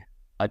being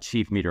a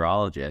chief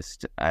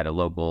meteorologist at a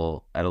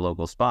local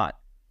spot.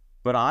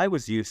 But I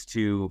was used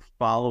to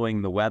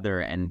following the weather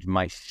and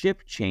my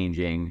ship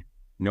changing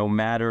no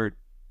matter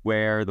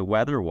where the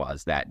weather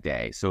was that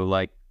day. So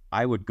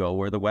I would go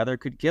where the weather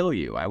could kill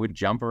you. I would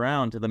jump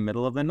around to the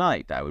middle of the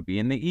night. I would be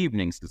in the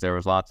evenings because there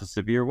was lots of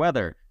severe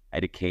weather.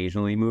 I'd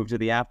occasionally move to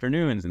the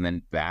afternoons and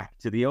then back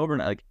to the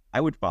overnight.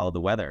 I would follow the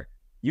weather.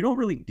 You don't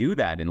really do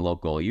that in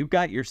local. You've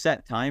got your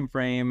set time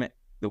frame.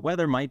 The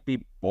weather might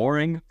be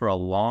boring for a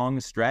long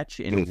stretch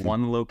in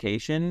one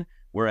location,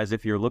 whereas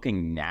if you're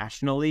looking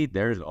nationally,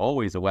 there's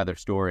always a weather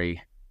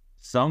story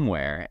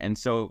somewhere. And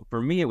so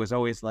for me, it was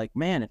always like,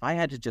 man, if I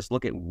had to just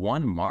look at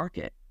one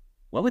market,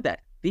 what would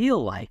that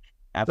feel like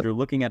after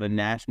looking at a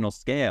national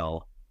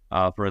scale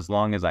for as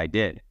long as I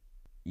did?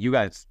 You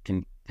guys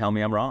can tell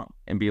me I'm wrong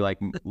and be like,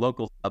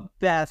 local's the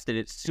best, and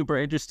it's super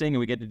interesting, and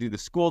we get to do the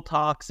school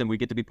talks, and we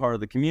get to be part of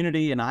the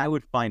community, and I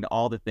would find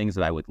all the things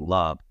that I would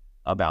love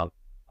about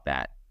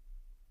that.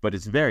 But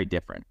it's very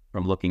different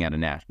from looking at a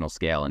national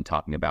scale and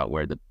talking about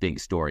where the big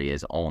story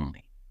is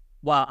only.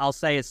 Well, I'll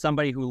say, as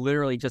somebody who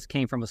literally just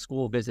came from a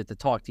school visit to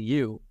talk to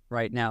you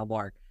right now,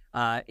 Mark,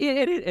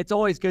 it's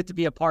always good to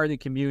be a part of the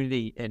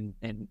community,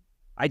 and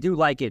I do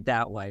like it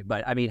that way.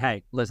 But I mean,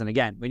 hey, listen,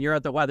 again, when you're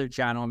at the Weather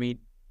Channel, I mean,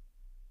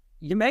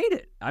 you made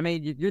it. I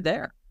mean, you're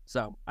there.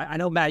 So I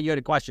know, Matt, you had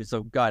a question.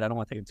 So God, I don't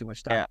want to take up too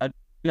much time.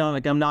 Yeah,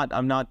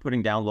 I'm not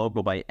putting down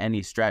local by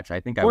any stretch. I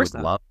think I would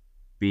love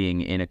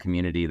being in a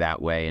community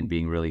that way and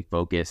being really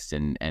focused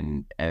and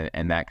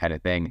that kind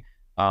of thing.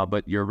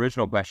 But your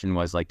original question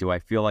was do I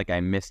feel like I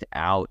missed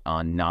out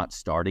on not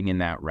starting in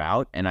that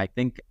route? And I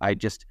think I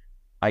did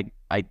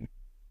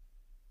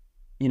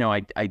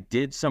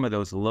some of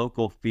those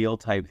local feel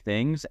type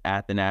things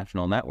at the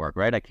national network,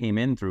 right? I came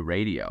in through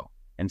radio.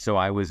 And so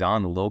I was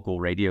on radio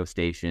radio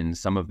stations,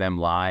 some of them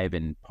live,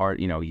 and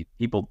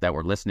people that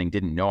were listening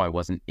didn't know I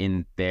wasn't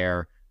in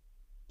their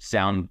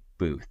sound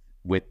booth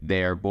with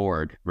their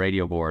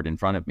radio board in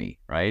front of me,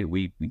 right?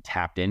 We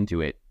tapped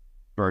into it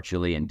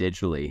virtually and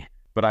digitally,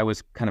 but I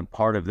was kind of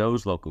part of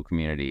those local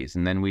communities.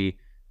 And then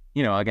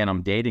again,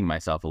 I'm dating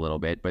myself a little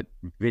bit, but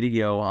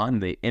video on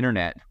the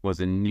internet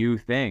was a new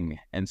thing.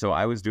 And so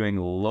I was doing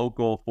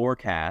local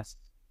forecasts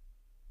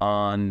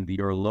on the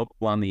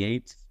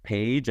 8th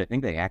page. I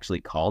think they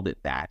actually called it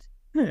that.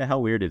 How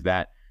weird is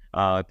that?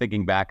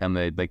 Thinking back on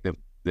the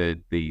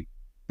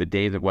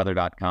days of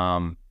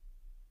weather.com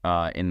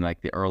in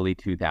the early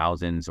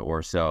 2000s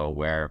or so,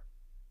 where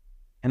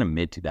kind of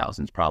mid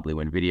 2000s probably,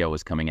 when video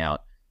was coming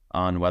out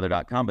on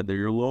weather.com, but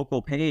your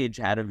local page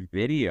had a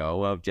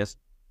video of just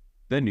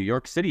the New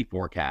York City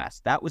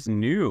forecast. That was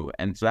new.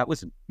 And so that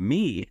was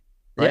me,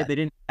 right? Yeah. They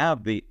didn't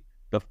have the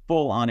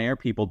full on-air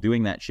people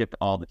doing that shift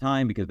all the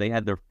time because they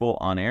had their full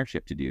on-air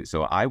shift to do.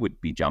 So I would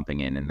be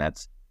jumping in, and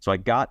so I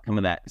got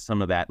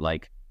some of that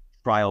like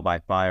trial by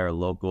fire,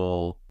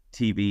 local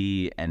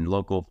TV and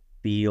local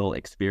feel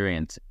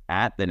experience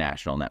at the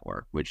national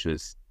network, which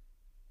was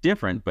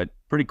different, but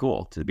pretty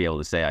cool to be able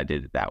to say I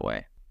did it that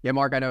way. Yeah,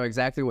 Mark, I know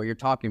exactly what you're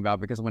talking about,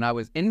 because when I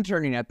was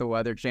interning at the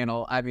Weather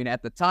Channel, I mean,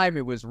 at the time,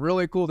 it was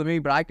really cool to me,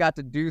 but I got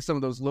to do some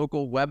of those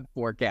local web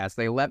forecasts.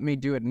 They let me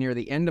do it near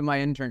the end of my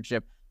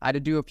internship. I had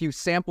to do a few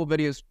sample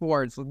videos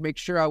for it, so make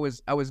sure I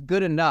was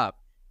good enough.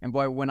 And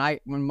boy,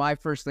 when my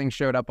first thing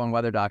showed up on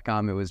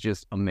weather.com, it was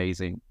just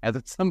amazing. As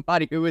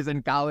somebody who was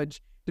in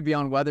college, to be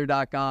on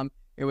weather.com,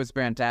 it was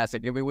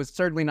fantastic. It was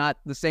certainly not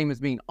the same as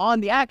being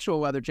on the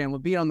actual Weather Channel,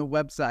 but being on the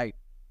website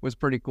was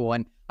pretty cool.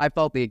 And I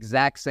felt the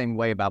exact same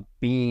way about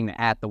being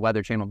at the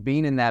Weather Channel,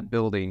 being in that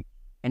building,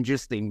 and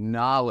just the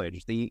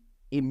knowledge, the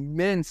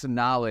immense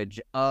knowledge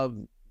of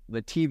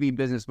the TV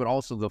business, but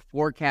also the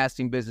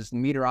forecasting business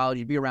and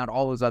meteorology, be around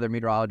all those other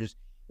meteorologists.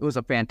 It was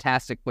a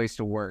fantastic place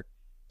to work.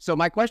 So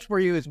my question for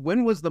you is,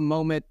 when was the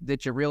moment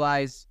that you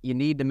realized you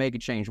need to make a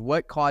change?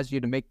 What caused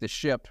you to make the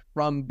shift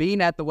from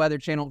being at the Weather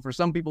Channel, for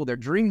some people, their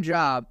dream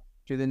job,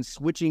 to then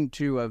switching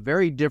to a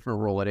very different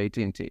role at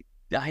AT&T?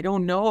 I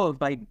don't know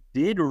if I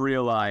did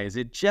realize.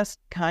 It just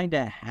kind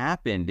of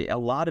happened. A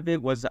lot of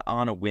it was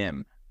on a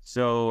whim.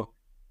 So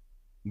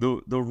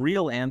the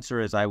real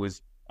answer is I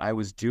was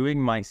doing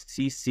my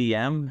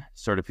CCM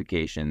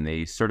certification,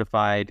 the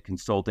Certified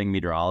Consulting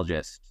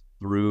Meteorologist,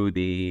 through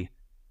the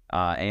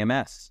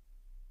AMS.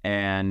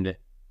 And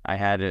I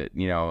had a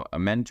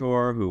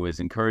mentor who was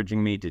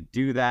encouraging me to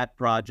do that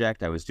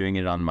project. I was doing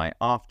it on my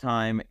off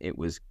time. It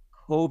was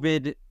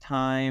COVID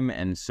time,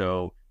 and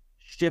so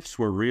shifts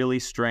were really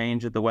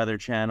strange at the Weather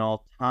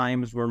Channel.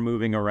 Times were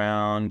moving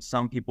around.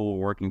 Some people were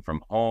working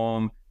from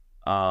home.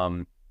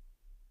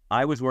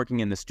 I was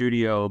working in the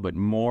studio, but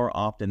more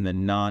often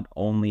than not,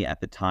 only at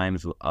the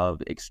times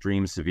of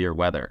extreme severe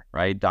weather,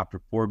 right?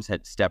 Dr. Forbes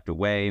had stepped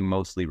away,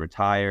 mostly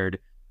retired,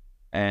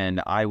 and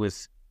I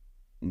was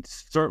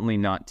certainly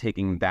not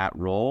taking that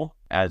role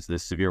as the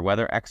severe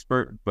weather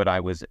expert, but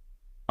I was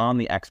on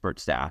the expert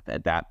staff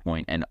at that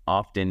point, and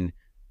often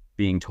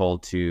being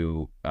told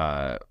to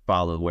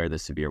follow where the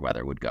severe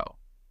weather would go.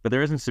 But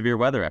there isn't severe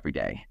weather every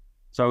day.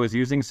 So I was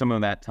using some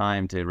of that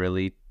time to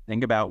really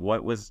think about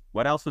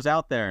what else was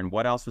out there and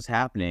what else was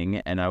happening.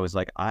 And I was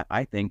like,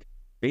 I think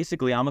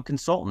basically I'm a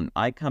consultant.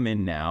 I come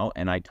in now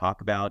and I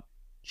talk about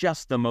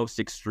just the most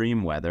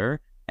extreme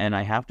weather, and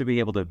I have to be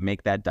able to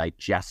make that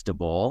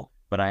digestible,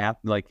 but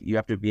you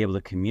have to be able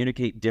to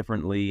communicate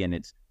differently.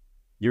 And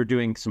you're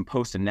doing some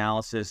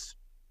post-analysis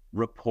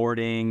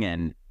reporting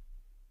and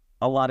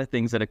a lot of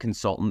things that a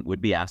consultant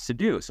would be asked to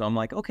do. So I'm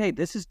like, okay,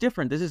 this is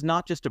different. This is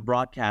not just a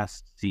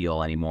broadcast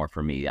seal anymore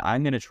for me.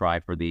 I'm going to try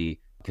for the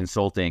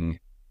consulting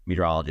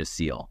meteorologist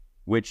seal,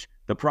 which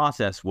the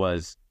process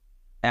was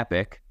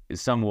epic.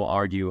 Some will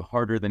argue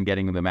harder than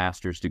getting the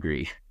master's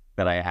degree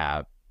that I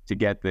have to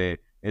get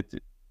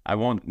I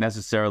won't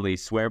necessarily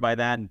swear by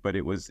that, but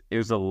it was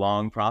a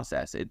long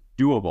process. It's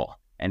doable,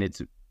 and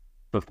it's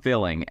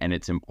fulfilling, and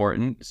it's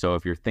important. So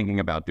if you're thinking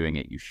about doing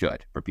it, you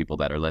should, for people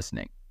that are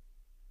listening.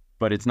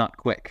 But it's not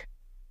quick.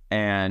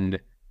 And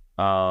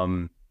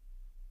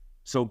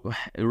so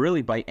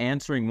really, by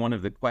answering one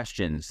of the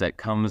questions that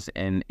comes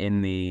in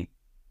the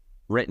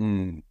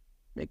written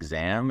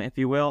exam, if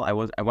you will, I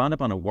wound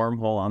up on a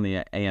wormhole on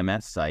the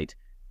AMS site,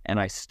 and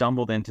I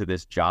stumbled into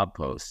this job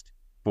post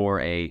for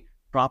a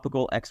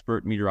tropical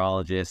expert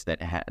meteorologist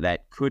that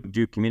could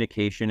do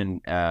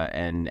communication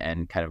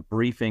and kind of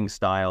briefing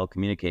style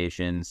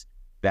communications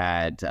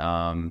that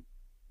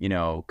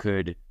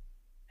could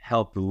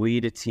help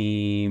lead a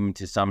team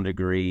to some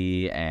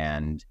degree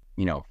and,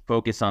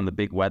 focus on the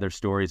big weather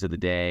stories of the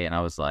day. And I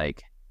was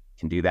like,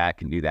 can do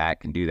that.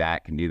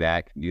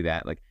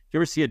 Like, if you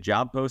ever see a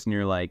job post and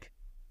you're like,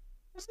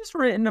 is this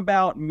written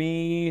about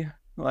me?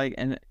 Like,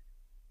 and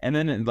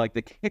then like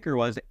the kicker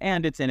was,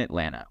 and it's in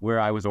Atlanta where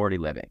I was already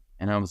living.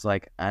 And I was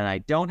like, and I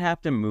don't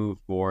have to move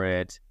for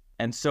it.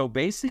 And so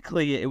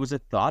basically it was a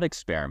thought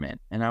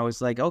experiment. And I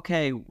was like,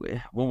 okay,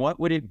 well,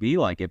 what would it be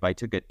like if I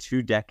took a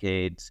 2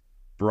 decades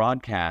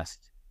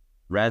broadcast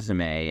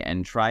resume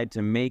and tried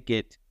to make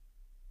it,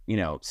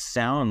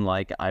 sound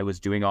like I was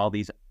doing all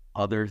these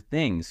other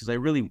things? Because I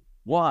really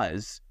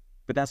was,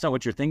 but that's not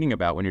what you're thinking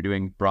about when you're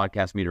doing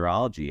broadcast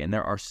meteorology. And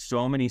there are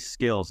so many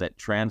skills that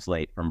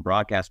translate from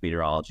broadcast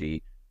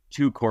meteorology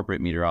to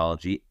corporate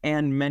meteorology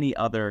and many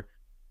other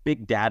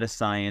big data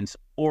science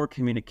or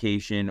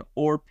communication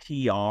or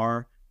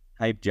PR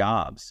type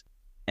jobs.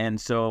 And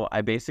so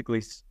I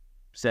basically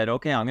said,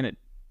 okay, I'm going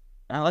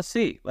to, let's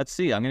see.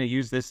 I'm going to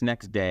use this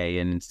next day.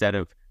 And instead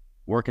of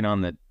working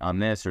on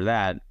this or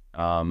that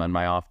on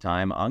my off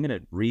time, I'm going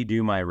to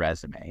redo my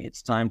resume.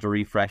 It's time to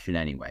refresh it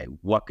anyway.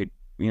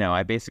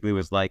 I basically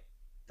was like,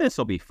 this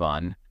will be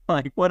fun.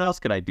 Like, what else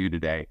could I do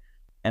today?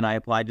 And I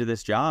applied to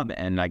this job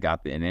and I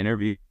got an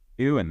interview,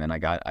 and then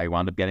I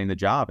wound up getting the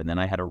job. And then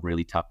I had a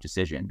really tough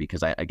decision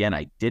because I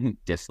didn't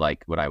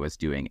dislike what I was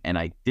doing. And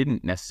I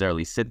didn't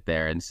necessarily sit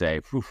there and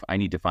say, I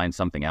need to find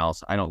something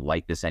else. I don't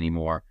like this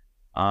anymore.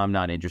 I'm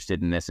not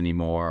interested in this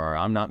anymore. Or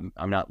I'm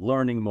not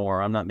learning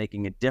more. I'm not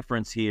making a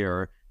difference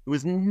here. It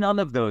was none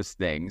of those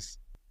things.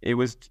 It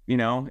was,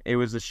 it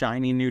was a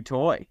shiny new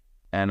toy.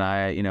 And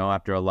I,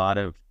 after a lot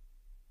of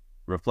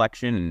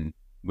reflection and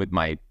with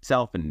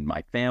myself and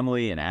my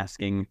family and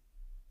asking,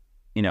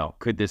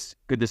 could this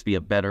be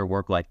a better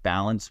work-life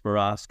balance for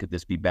us? Could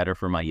this be better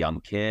for my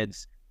young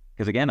kids?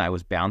 Because again, I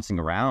was bouncing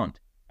around.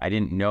 I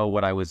didn't know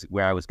where I was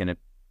going to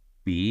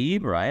be,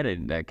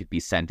 right? I could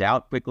be sent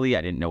out quickly.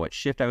 I didn't know what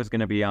shift I was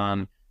going to be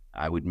on.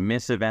 I would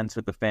miss events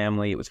with the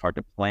family. It was hard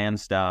to plan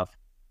stuff.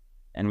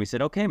 And we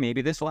said, okay,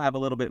 maybe this will have a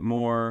little bit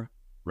more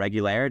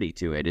regularity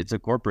to it. It's a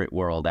corporate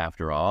world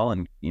after all.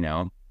 And,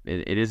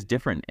 it is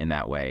different in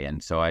that way.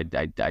 And so I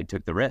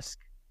took the risk.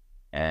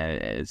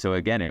 And so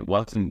again, it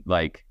wasn't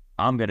like,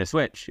 I'm going to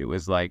switch. It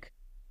was like,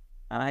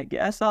 I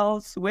guess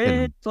I'll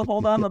switch. So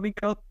hold on, let me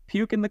go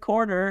puke in the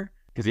corner.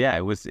 Because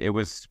it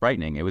was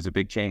frightening. It was a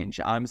big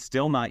change. I'm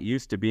still not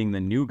used to being the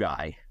new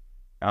guy.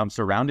 I'm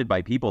surrounded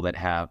by people that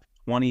have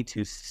 20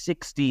 to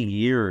 60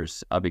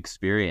 years of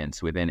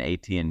experience within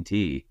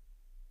AT&T.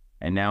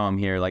 And now I'm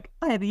here like,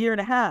 I have a year and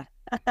a half.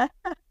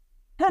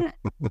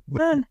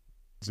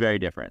 It's very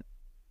different,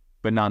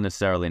 but not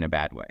necessarily in a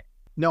bad way.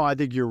 No, I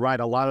think you're right.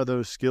 A lot of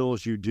those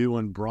skills you do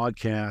in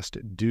broadcast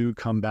do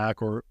come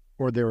back or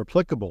they're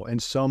applicable in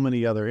so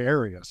many other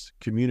areas.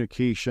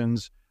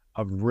 Communications,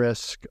 of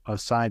risk,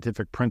 of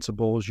scientific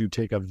principles. You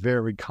take a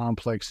very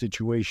complex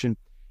situation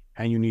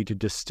and you need to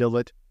distill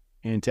it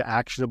into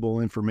actionable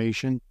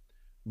information.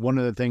 One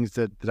of the things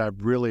that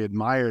I've really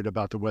admired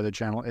about the Weather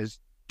Channel is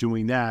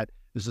doing that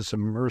is this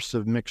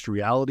immersive mixed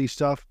reality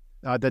stuff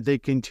that they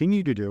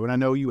continue to do. And I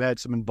know you had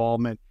some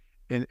involvement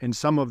in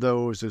some of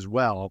those as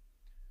well.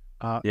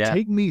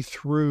 Take me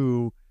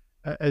through,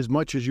 as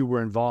much as you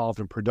were involved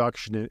in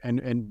production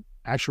and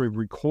actually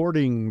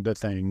recording the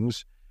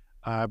things,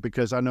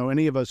 because I know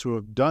any of us who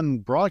have done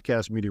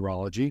broadcast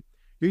meteorology,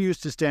 you're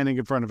used to standing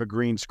in front of a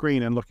green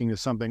screen and looking at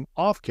something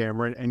off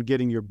camera and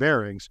getting your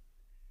bearings.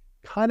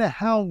 Kind of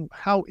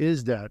how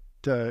is that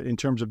in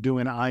terms of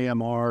doing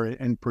IMR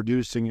and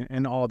producing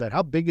and all that?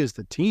 How big is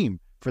the team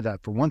for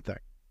that, for one thing?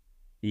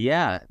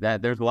 Yeah,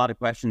 there's a lot of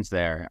questions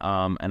there.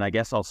 And I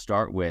guess I'll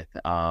start with,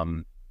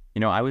 I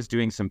was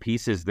doing some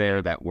pieces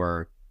there that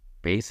were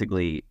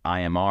basically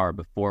IMR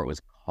before it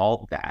was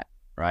called that,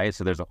 right?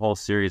 So there's a whole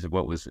series of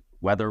what was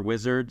Weather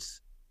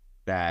Wizards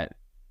that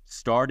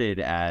started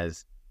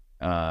as,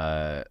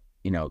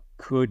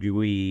 could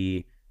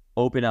we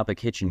open up a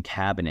kitchen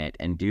cabinet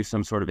and do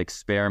some sort of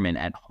experiment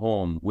at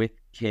home with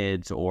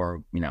kids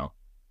or,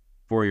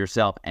 for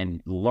yourself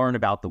and learn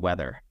about the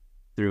weather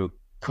through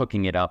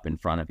cooking it up in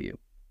front of you.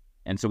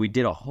 And so we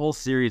did a whole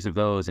series of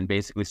those and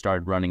basically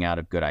started running out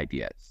of good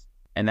ideas.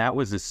 And that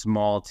was a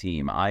small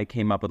team. I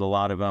came up with a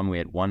lot of them. We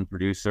had one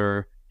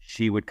producer.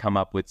 She would come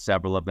up with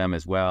several of them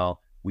as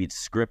well. We'd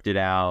script it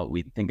out.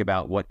 We'd think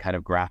about what kind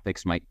of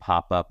graphics might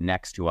pop up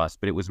next to us.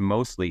 But it was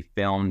mostly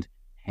filmed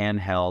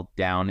handheld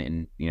down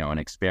in, an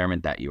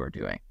experiment that you were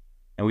doing.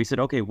 And we said,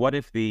 okay, what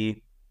if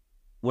the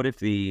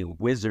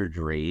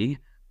wizardry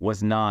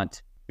was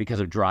not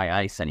because of dry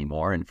ice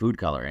anymore and food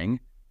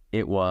coloring?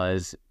 It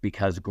was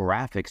because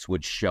graphics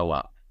would show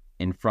up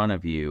in front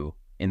of you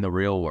in the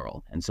real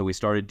world. And so we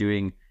started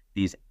doing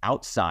these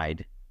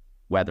outside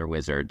weather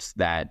wizards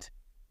that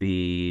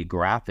the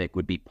graphic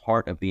would be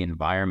part of the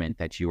environment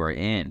that you are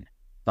in.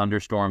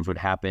 Thunderstorms would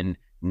happen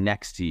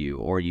next to you,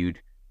 or you'd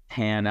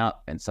pan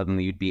up and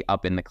suddenly you'd be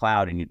up in the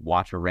cloud and you'd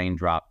watch a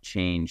raindrop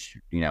change,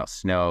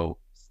 snow,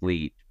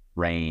 sleet,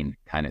 rain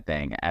kind of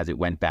thing as it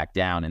went back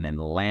down and then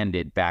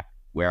landed back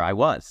where I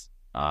was,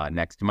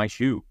 next to my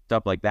shoe,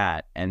 stuff like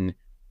that. And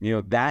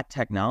that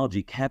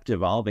technology kept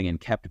evolving and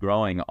kept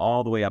growing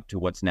all the way up to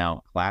what's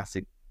now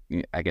classic,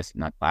 I guess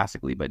not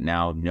classically, but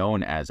now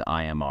known as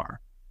IMR,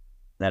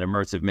 that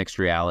immersive mixed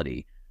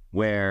reality,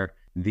 where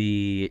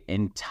the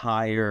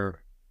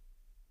entire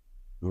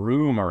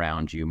room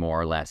around you, more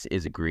or less,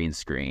 is a green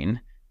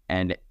screen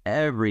and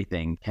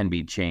everything can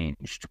be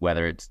changed,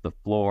 whether it's the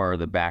floor,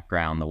 the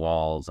background, the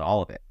walls,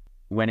 all of it.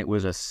 When it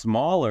was a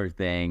smaller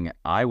thing,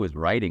 I was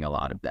writing a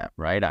lot of them,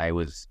 right? I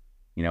was,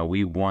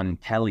 we won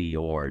Telly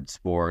Awards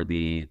for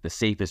the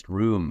safest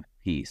room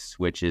piece,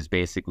 which is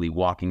basically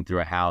walking through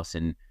a house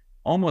and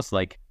almost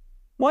like,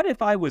 what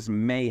if I was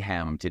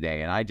mayhem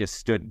today and I just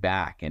stood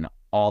back and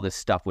all this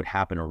stuff would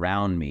happen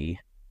around me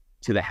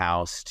to the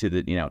house, to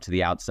the, to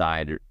the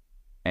outside,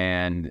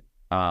 and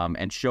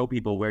show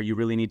people where you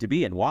really need to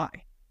be and why.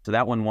 So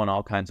that one won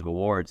all kinds of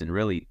awards and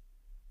really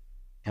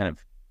kind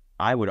of,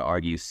 I would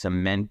argue,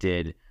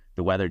 cemented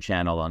the Weather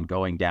Channel on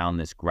going down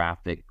this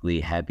graphically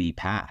heavy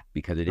path,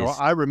 because it is. Oh,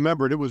 I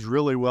remembered it was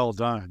really well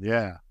done.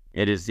 Yeah.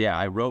 It is. Yeah.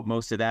 I wrote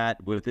most of that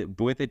with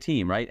a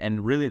team, right?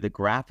 And really the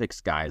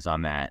graphics guys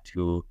on that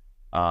who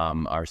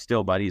are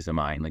still buddies of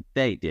mine, like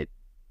they did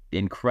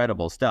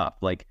incredible stuff,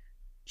 like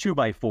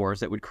 2x4s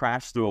that would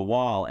crash through a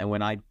wall. And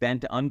when I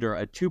bent under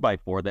a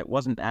 2x4 that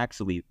wasn't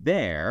actually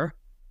there,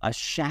 a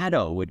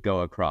shadow would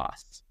go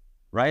across,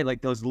 right?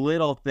 Like those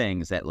little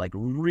things that like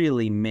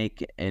really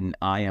make an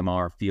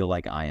IMR feel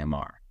like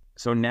IMR.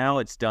 So now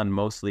it's done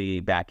mostly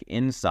back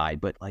inside,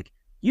 but like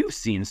you've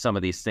seen some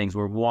of these things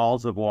where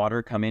walls of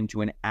water come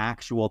into an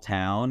actual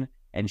town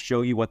and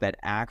show you what that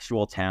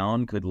actual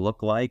town could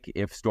look like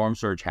if storm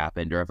surge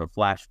happened or if a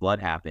flash flood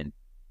happened.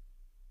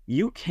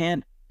 You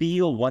can't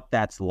feel what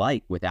that's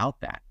like without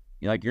that.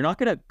 You're not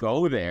going to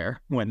go there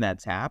when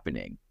that's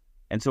happening.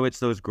 And so it's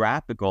those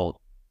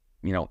graphical,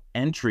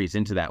 entries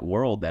into that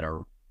world that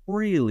are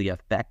really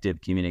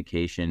effective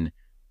communication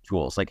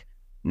tools. Like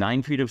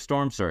 9 feet of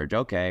storm surge.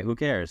 Okay, who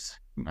cares?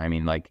 I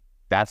mean, like,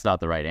 that's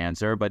not the right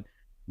answer, but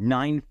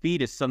 9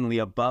 feet is suddenly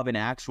above an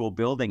actual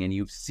building and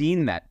you've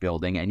seen that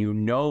building and you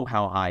know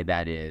how high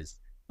that is.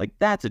 Like,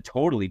 that's a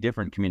totally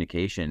different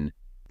communication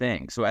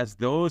thing. So as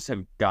those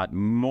have got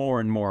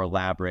more and more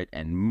elaborate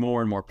and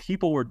more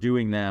people were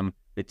doing them,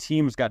 the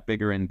teams got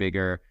bigger and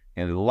bigger,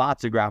 and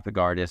lots of graphic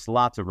artists,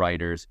 lots of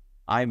writers.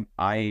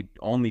 I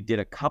only did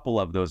a couple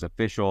of those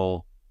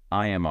official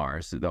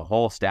IMRs. The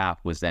whole staff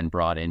was then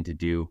brought in to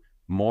do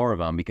more of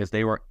them because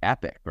they were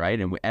epic, right?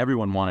 And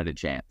everyone wanted a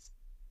chance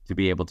to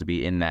be able to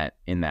be in that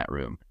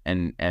room,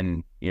 and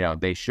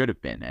they should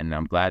have been. And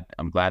I'm glad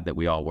that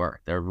we all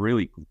were. They're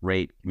really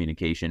great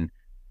communication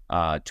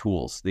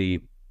tools. I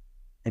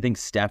think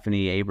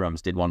Stephanie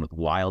Abrams did one with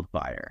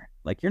wildfire.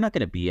 Like, you're not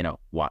going to be in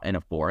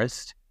a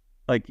forest,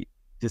 like,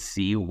 to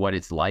see what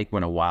it's like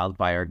when a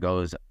wildfire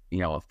goes,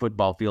 a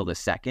football field a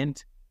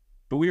second.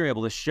 But we were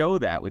able to show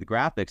that with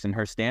graphics and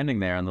her standing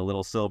there on the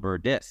little silver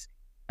disc.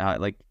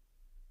 And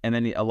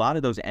then a lot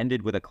of those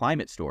ended with a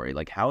climate story.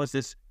 Like, how is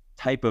this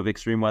type of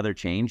extreme weather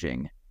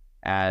changing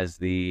as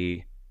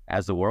the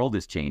world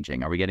is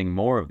changing? Are we getting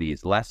more of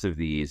these, less of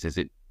these? Is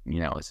it,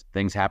 is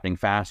things happening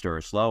faster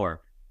or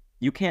slower?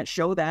 You can't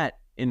show that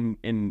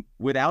in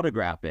without a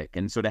graphic.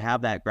 And so to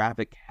have that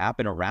graphic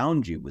happen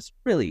around you was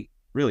really,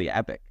 really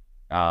epic.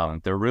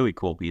 They're really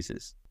cool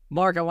pieces.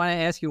 Mark, I want to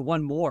ask you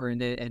one more,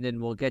 and then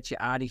we'll get you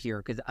out of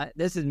here, because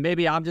this is,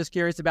 maybe I'm just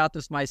curious about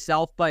this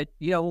myself, but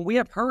when we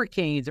have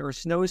hurricanes or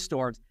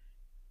snowstorms,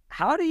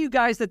 how do you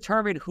guys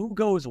determine who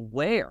goes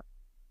where?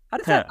 How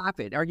does that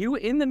happen? Are you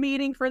in the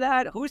meeting for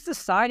that? Who's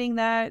deciding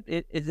that?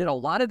 Is it a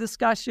lot of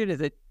discussion?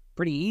 Is it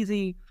pretty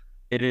easy?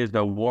 It is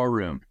a war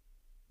room.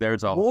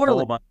 There's a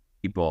whole bunch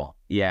of people.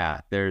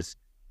 Yeah, there's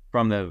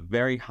from the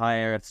very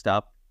highest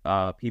up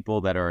people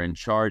that are in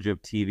charge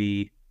of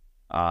TV,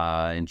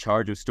 in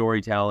charge of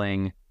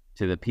storytelling,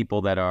 to the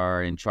people that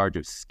are in charge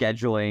of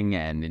scheduling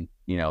and,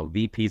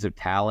 VPs of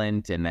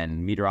talent, and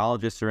then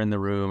meteorologists are in the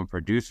room,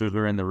 producers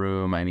are in the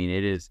room. I mean,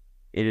 it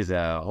is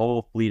a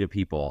whole fleet of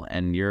people,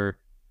 and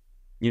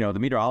the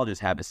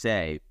meteorologists have a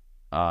say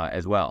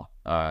as well,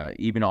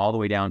 even all the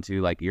way down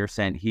to, like, you're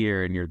sent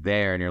here and you're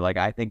there and you're like,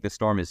 I think the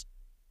storm is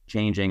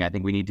changing. I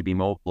think we need to be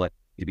mobile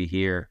to be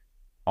here.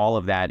 All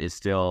of that is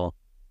still,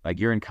 like,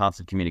 you're in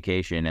constant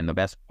communication. And the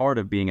best part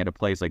of being at a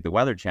place like the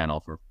Weather Channel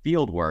for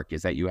field work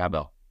is that you have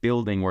a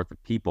building worth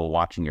of people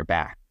watching your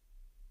back,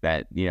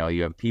 that,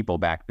 you have people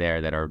back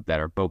there that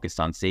are focused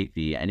on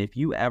safety. And if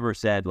you ever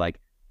said, like,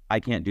 I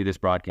can't do this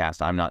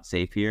broadcast, I'm not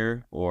safe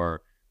here,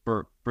 or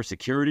for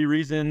security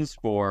reasons,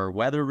 for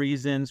weather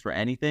reasons, for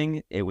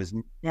anything, it was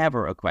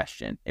never a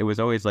question. It was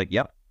always like,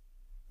 yep,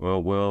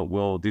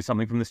 we'll do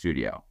something from the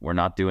studio. We're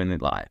not doing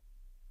it live.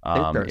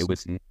 It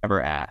was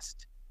never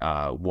asked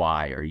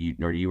why, or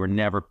you were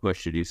never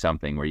pushed to do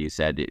something where you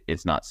said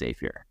it's not safe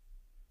here.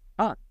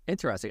 Huh,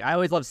 interesting. I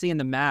always love seeing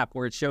the map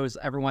where it shows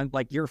everyone,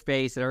 like your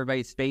face and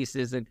everybody's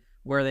faces and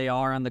where they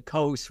are on the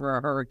coast for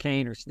a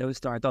hurricane or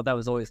snowstorm. I thought that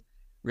was always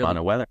really on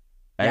a weather.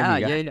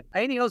 Yeah.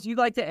 Anything else you'd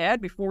like to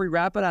add before we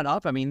wrap it on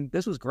up? I mean,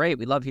 this was great.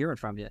 We love hearing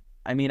from you.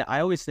 I mean, I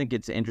always think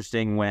it's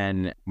interesting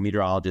when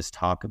meteorologists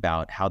talk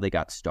about how they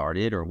got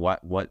started or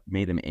what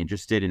made them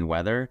interested in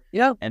weather.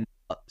 Yeah. And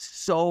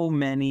so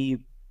many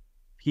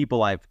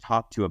people I've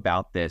talked to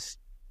about this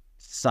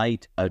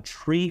cite a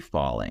tree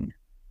falling.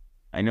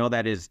 I know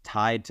that is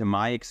tied to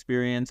my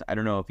experience. I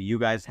don't know if you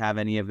guys have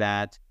any of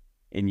that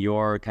in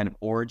your kind of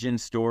origin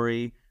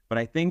story, but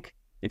I think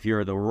if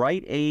you're the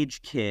right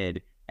age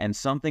kid and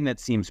something that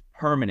seems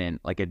permanent,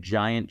 like a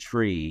giant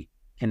tree,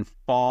 can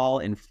fall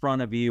in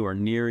front of you or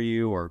near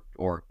you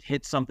or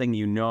hit something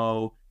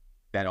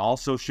that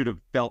also should have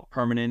felt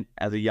permanent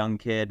as a young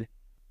kid,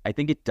 I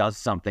think it does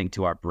something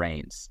to our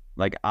brains.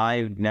 Like,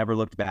 I never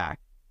looked back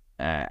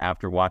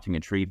after watching a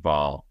tree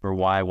fall for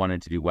why I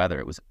wanted to do weather.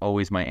 It was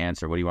always my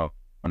answer. What do you want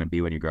to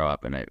be when you grow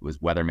up? And it was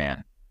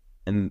weatherman.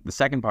 And the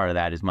second part of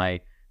that is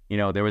my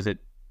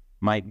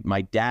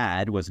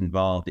dad was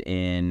involved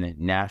in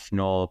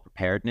national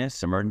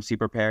preparedness, emergency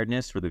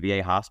preparedness for the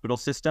VA hospital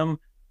system,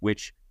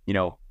 which, in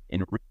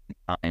recent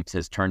times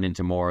has turned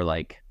into more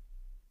like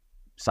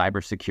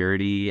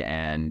cybersecurity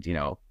and,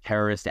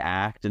 terrorist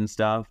act and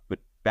stuff. But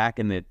back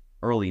in the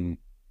late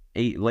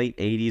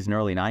 80s and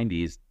early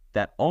 90s,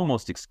 that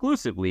almost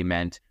exclusively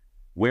meant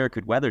where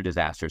could weather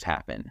disasters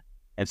happen.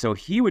 And so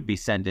he would be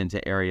sent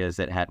into areas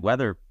that had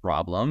weather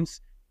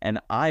problems, and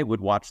I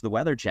would watch the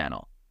Weather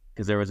Channel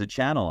because there was a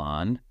channel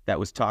on that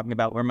was talking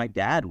about where my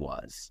dad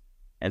was.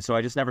 And so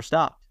I just never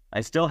stopped.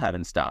 I still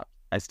haven't stopped.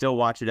 I still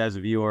watch it as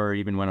a viewer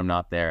even when I'm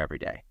not there every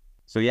day.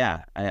 So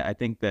yeah, I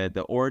think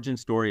the origin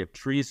story of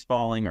trees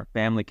falling or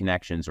family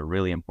connections are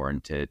really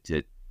important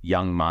to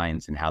young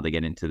minds and how they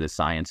get into the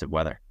science of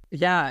weather.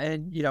 Yeah,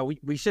 and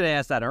we should have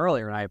asked that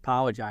earlier, and I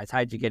apologize.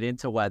 How'd you get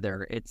into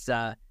weather? It's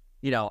I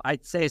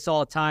say this all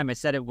the time. I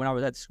said it when I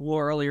was at school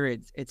earlier.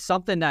 It's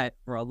something that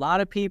for a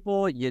lot of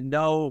people,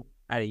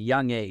 at a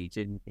young age,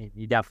 and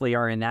you definitely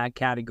are in that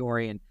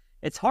category. And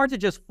it's hard to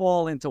just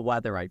fall into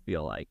weather, I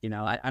feel like.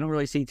 I don't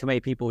really see too many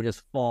people who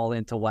just fall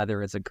into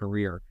weather as a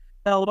career.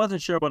 Well, I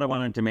wasn't sure what I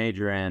wanted to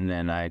major in,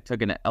 and I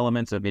took an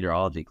elements of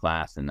meteorology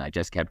class, and I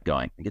just kept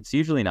going. It's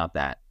usually not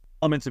that.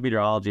 Elements of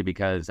meteorology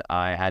because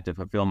I had to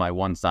fulfill my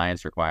one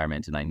science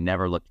requirement, and I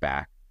never looked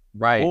back.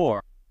 Right.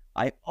 Or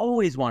I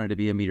always wanted to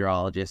be a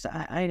meteorologist.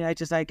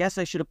 I guess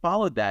I should have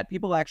followed that.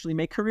 People actually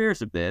make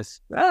careers of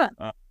this.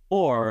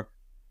 Or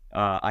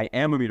I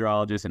am a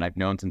meteorologist, and I've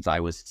known since I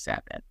was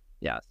 7.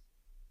 Yes.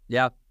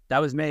 Yeah, that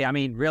was me. I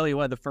mean, really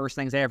one of the first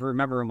things I ever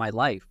remember in my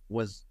life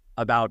was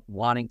about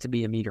wanting to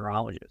be a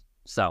meteorologist.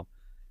 So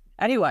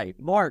anyway,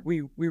 Mark,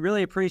 we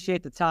really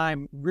appreciate the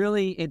time.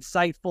 Really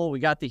insightful. We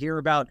got to hear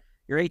about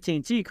your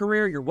AT&T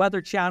career, your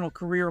Weather Channel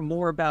career,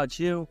 more about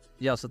you.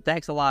 So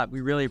thanks a lot.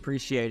 We really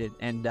appreciate it.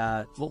 And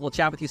we'll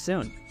chat with you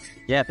soon.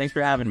 Yeah, thanks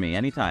for having me.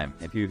 Anytime.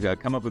 If you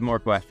come up with more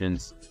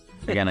questions,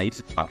 again, I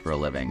used to talk for a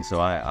living, so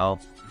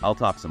I'll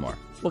talk some more.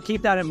 We'll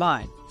keep that in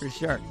mind, for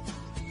sure.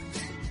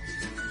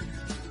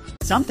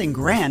 Something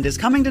grand is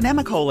coming to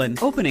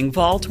Nemacolin. Opening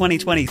fall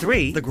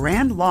 2023, the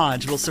Grand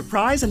Lodge will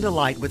surprise and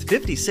delight with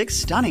 56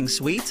 stunning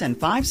suites and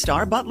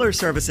 5-star butler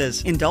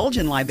services. Indulge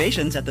in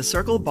libations at the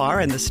Circle Bar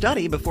and the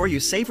Study before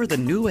you savor the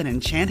new and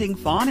enchanting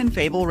Fawn and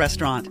Fable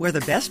restaurant, where the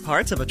best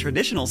parts of a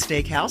traditional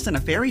steakhouse and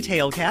a fairy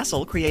tale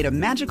castle create a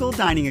magical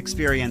dining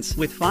experience.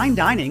 With fine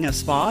dining, a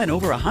spa, and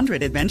over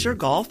 100 adventure,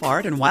 golf,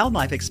 art, and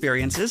wildlife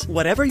experiences,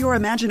 whatever your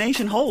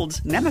imagination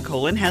holds,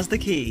 Nemacolin has the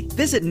key.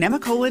 Visit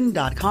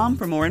nemacolin.com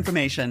for more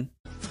information.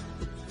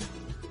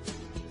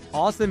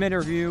 Awesome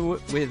interview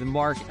with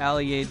Mark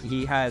Elliot.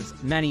 He has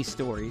many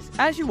stories,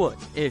 as you would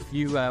if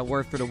you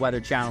worked for the Weather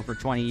Channel for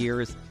 20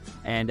 years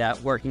and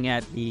working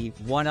at the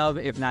one of,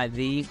 if not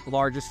the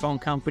largest phone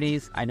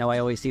companies. I know I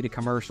always see the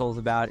commercials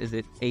about, is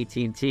it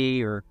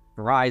AT&T or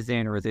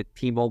Verizon, or is it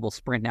T-Mobile,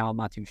 Sprint now? I'm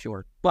not too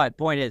sure. But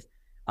point is,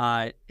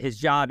 his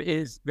job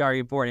is very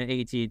important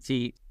at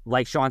AT&T.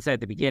 Like Sean said at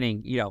the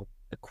beginning,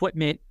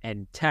 equipment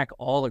and tech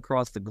all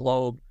across the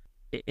globe.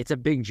 It's a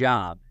big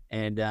job.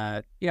 And,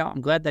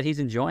 I'm glad that he's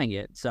enjoying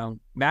it. So,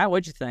 Matt,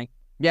 what'd you think?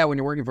 Yeah, when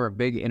you're working for a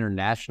big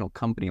international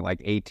company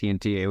like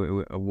AT&T,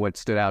 what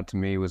stood out to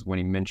me was when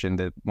he mentioned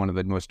that one of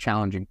the most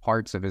challenging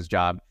parts of his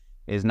job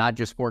is not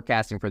just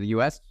forecasting for the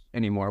U.S.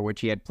 anymore, which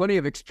he had plenty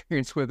of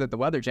experience with at the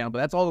Weather Channel, but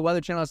that's all the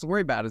Weather Channel has to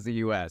worry about is the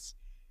U.S.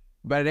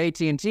 But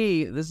at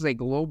AT&T, this is a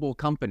global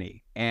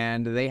company,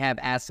 and they have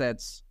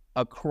assets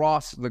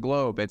across the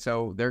globe. And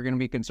so they're going to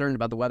be concerned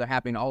about the weather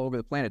happening all over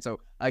the planet. So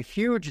a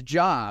huge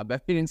job.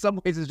 I mean, in some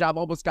ways, his job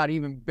almost got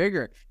even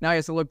bigger. Now he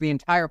has to look the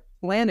entire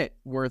planet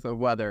worth of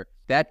weather.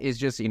 That is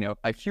just,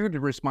 a huge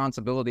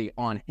responsibility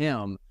on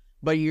him.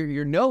 But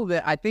you know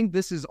that I think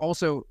this is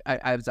also,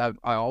 I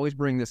always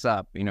bring this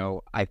up,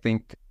 I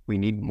think we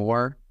need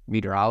more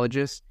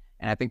meteorologists.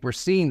 And I think we're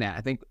seeing that.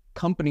 I think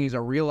companies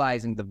are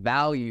realizing the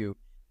value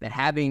that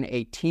having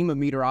a team of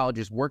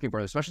meteorologists working for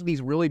them, especially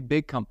these really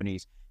big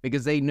companies,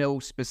 because they know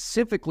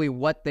specifically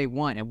what they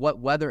want and what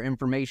weather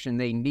information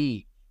they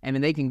need. And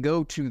then they can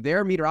go to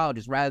their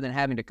meteorologist rather than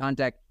having to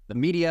contact the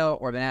media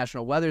or the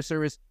National Weather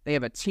Service. They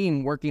have a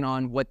team working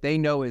on what they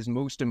know is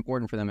most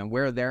important for them and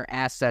where their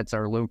assets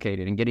are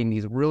located and getting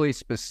these really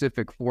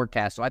specific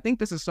forecasts. So I think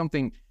this is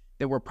something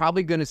that we're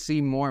probably going to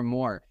see more and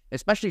more,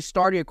 especially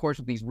starting, of course,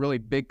 with these really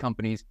big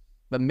companies,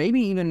 but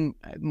maybe even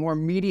more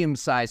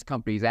medium-sized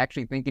companies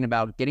actually thinking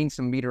about getting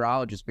some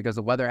meteorologists because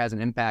the weather has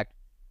an impact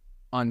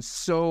on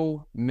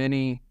so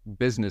many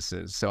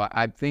businesses. So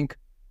I think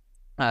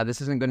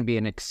this isn't going to be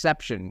an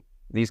exception,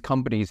 these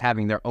companies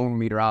having their own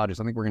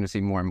meteorologists. I think we're going to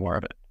see more and more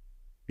of it.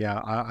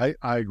 Yeah,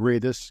 I agree.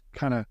 This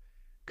kind of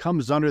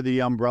comes under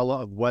the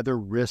umbrella of weather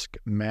risk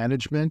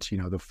management.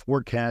 The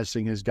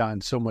forecasting has gotten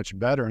so much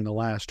better in the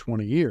last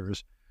 20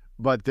 years,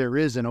 but there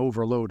is an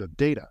overload of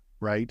data,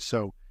 right?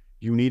 So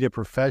you need a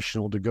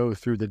professional to go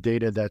through the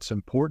data that's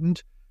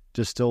important,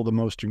 distill the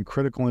most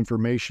critical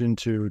information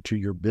to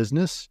your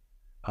business,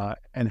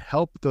 and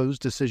help those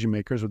decision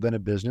makers within a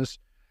business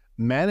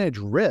manage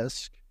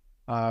risk.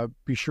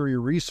 Be sure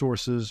your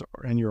resources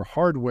and your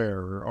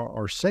hardware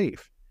are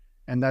safe.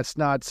 And that's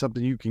not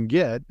something you can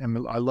get.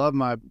 And I love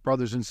my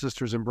brothers and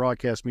sisters in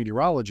broadcast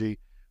meteorology,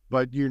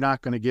 but you're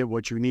not going to get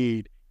what you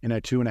need in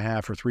a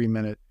 2.5 or 3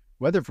 minute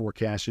weather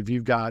forecast if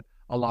you've got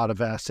a lot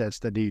of assets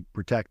that need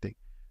protecting.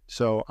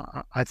 So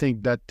I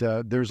think that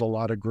there's a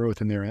lot of growth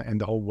in there,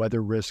 and the whole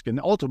weather risk and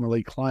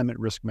ultimately climate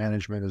risk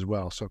management as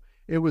well. So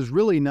it was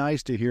really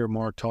nice to hear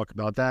Mark talk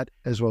about that,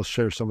 as well as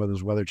share some of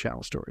those Weather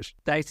Channel stories.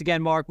 Thanks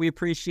again, Mark. We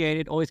appreciate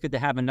it. Always good to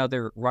have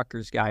another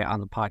Rutgers guy on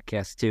the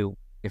podcast too,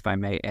 if I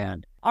may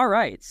add. All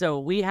right, so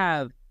we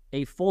have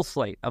a full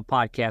slate of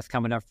podcasts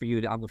coming up for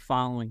you on the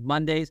following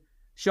Mondays.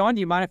 Sean, do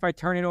you mind if I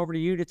turn it over to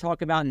you to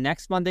talk about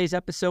next Monday's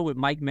episode with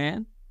Mike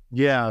Mann?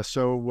 Yeah,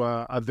 so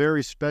a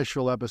very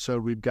special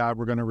episode we're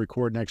going to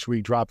record next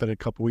week, drop it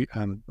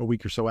a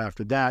week or so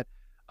after that.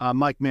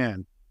 Mike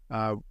Mann,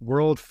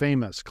 world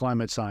famous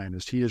climate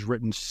scientist. He has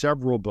written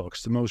several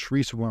books. The most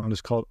recent one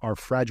is called Our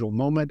Fragile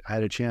Moment. I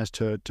had a chance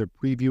to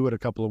preview it a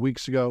couple of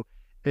weeks ago.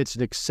 It's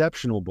an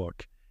exceptional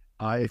book.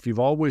 If you've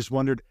always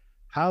wondered,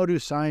 how do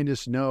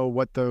scientists know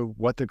what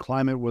the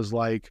climate was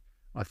like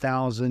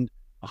 1,000,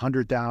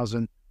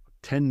 100,000,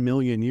 10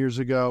 million years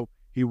ago?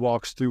 He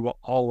walks through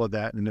all of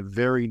that in a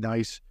very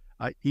nice,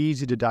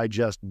 easy to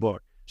digest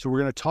book. So we're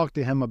going to talk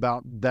to him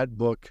about that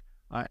book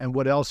and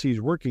what else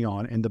he's working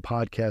on in the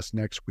podcast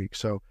next week.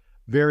 So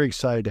very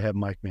excited to have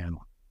Mike Mann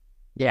on.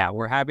 Yeah,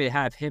 we're happy to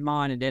have him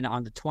on. And then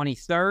on the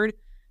 23rd,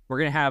 we're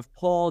going to have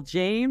Paul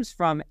James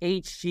from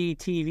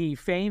HGTV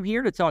fame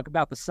here to talk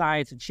about the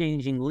science of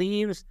changing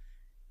leaves.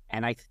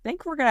 And I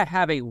think we're going to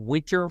have a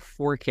winter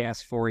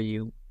forecast for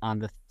you on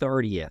the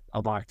 30th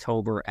of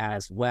October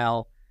as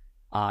well.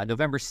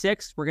 November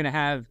 6th, we're going to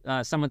have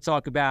someone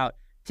talk about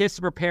tips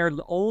to prepare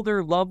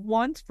older loved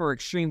ones for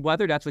extreme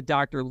weather. That's with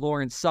Dr.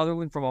 Lauren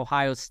Sutherland from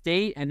Ohio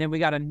State. And then we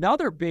got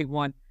another big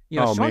one.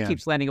 Sean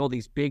keeps landing all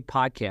these big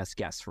podcast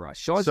guests for us.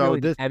 Sean's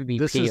really the MVP.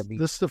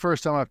 This is the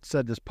first time I've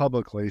said this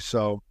publicly.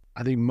 So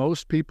I think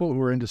most people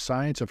who are into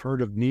science have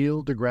heard of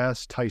Neil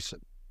deGrasse Tyson.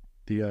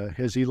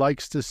 As he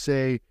likes to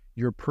say,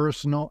 your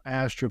personal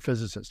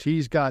astrophysicist.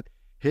 He's got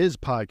his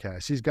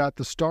podcast. He's got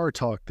the Star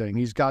Talk thing.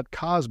 He's got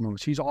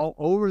Cosmos. He's all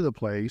over the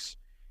place.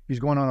 He's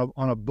going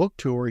on a book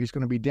tour. He's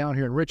going to be down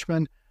here in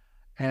Richmond,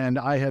 and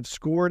I have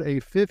scored a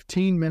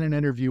 15-minute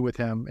interview with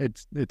him.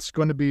 It's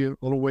going to be a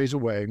little ways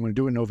away. I'm going to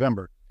do it in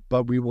November,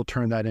 but we will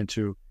turn that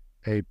into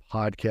a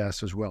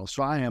podcast as well.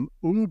 So I am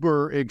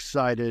uber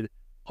excited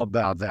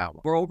about that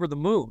one. We're over the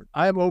moon.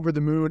 I am over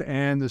the moon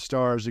and the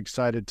stars,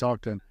 excited to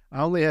talk to him.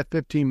 I only have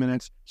 15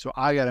 minutes, so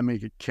I got to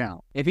make it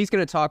count. If he's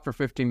going to talk for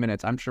 15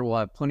 minutes, I'm sure we'll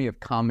have plenty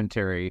of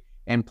commentary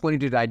and plenty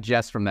to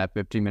digest from that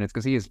 15 minutes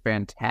because he is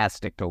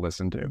fantastic to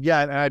listen to.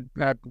 Yeah, and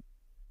I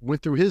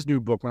went through his new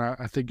book when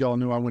I think y'all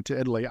knew I went to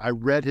Italy. I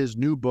read his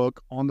new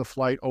book on the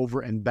flight over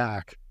and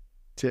back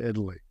to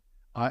Italy.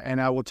 And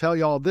I will tell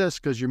y'all this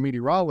because you're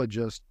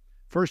meteorologists.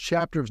 First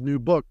chapter of his new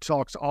book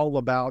talks all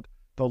about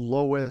the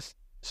lowest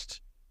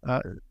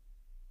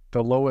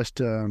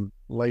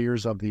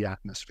layers of the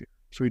atmosphere.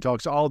 So he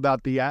talks all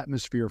about the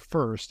atmosphere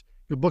first.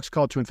 The book's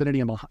called To Infinity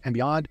and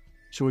Beyond.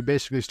 So it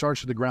basically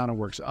starts with the ground and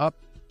works up.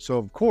 So,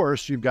 of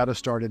course, you've got to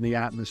start in the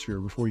atmosphere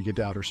before you get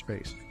to outer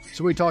space.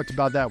 So we talked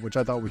about that, which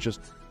I thought was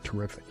just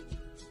terrific.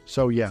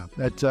 So, yeah,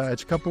 it's a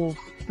couple,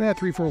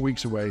 3-4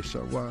 weeks away.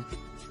 So,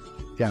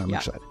 I'm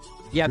excited.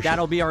 Yeah,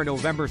 that'll be our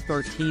November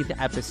 13th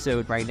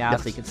episode right now.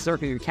 Yes. So you can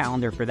circle your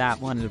calendar for that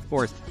one. And, of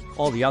course,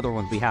 all the other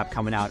ones we have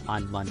coming out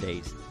on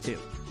Mondays, too.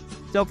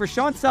 So for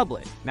Sean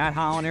Sublett, Matt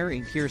Holliner,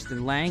 and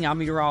Kirsten Lang, I'm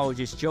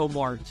meteorologist Joe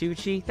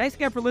Martucci. Thanks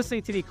again for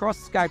listening to the Across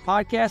the Sky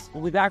podcast.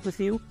 We'll be back with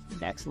you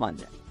next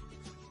Monday.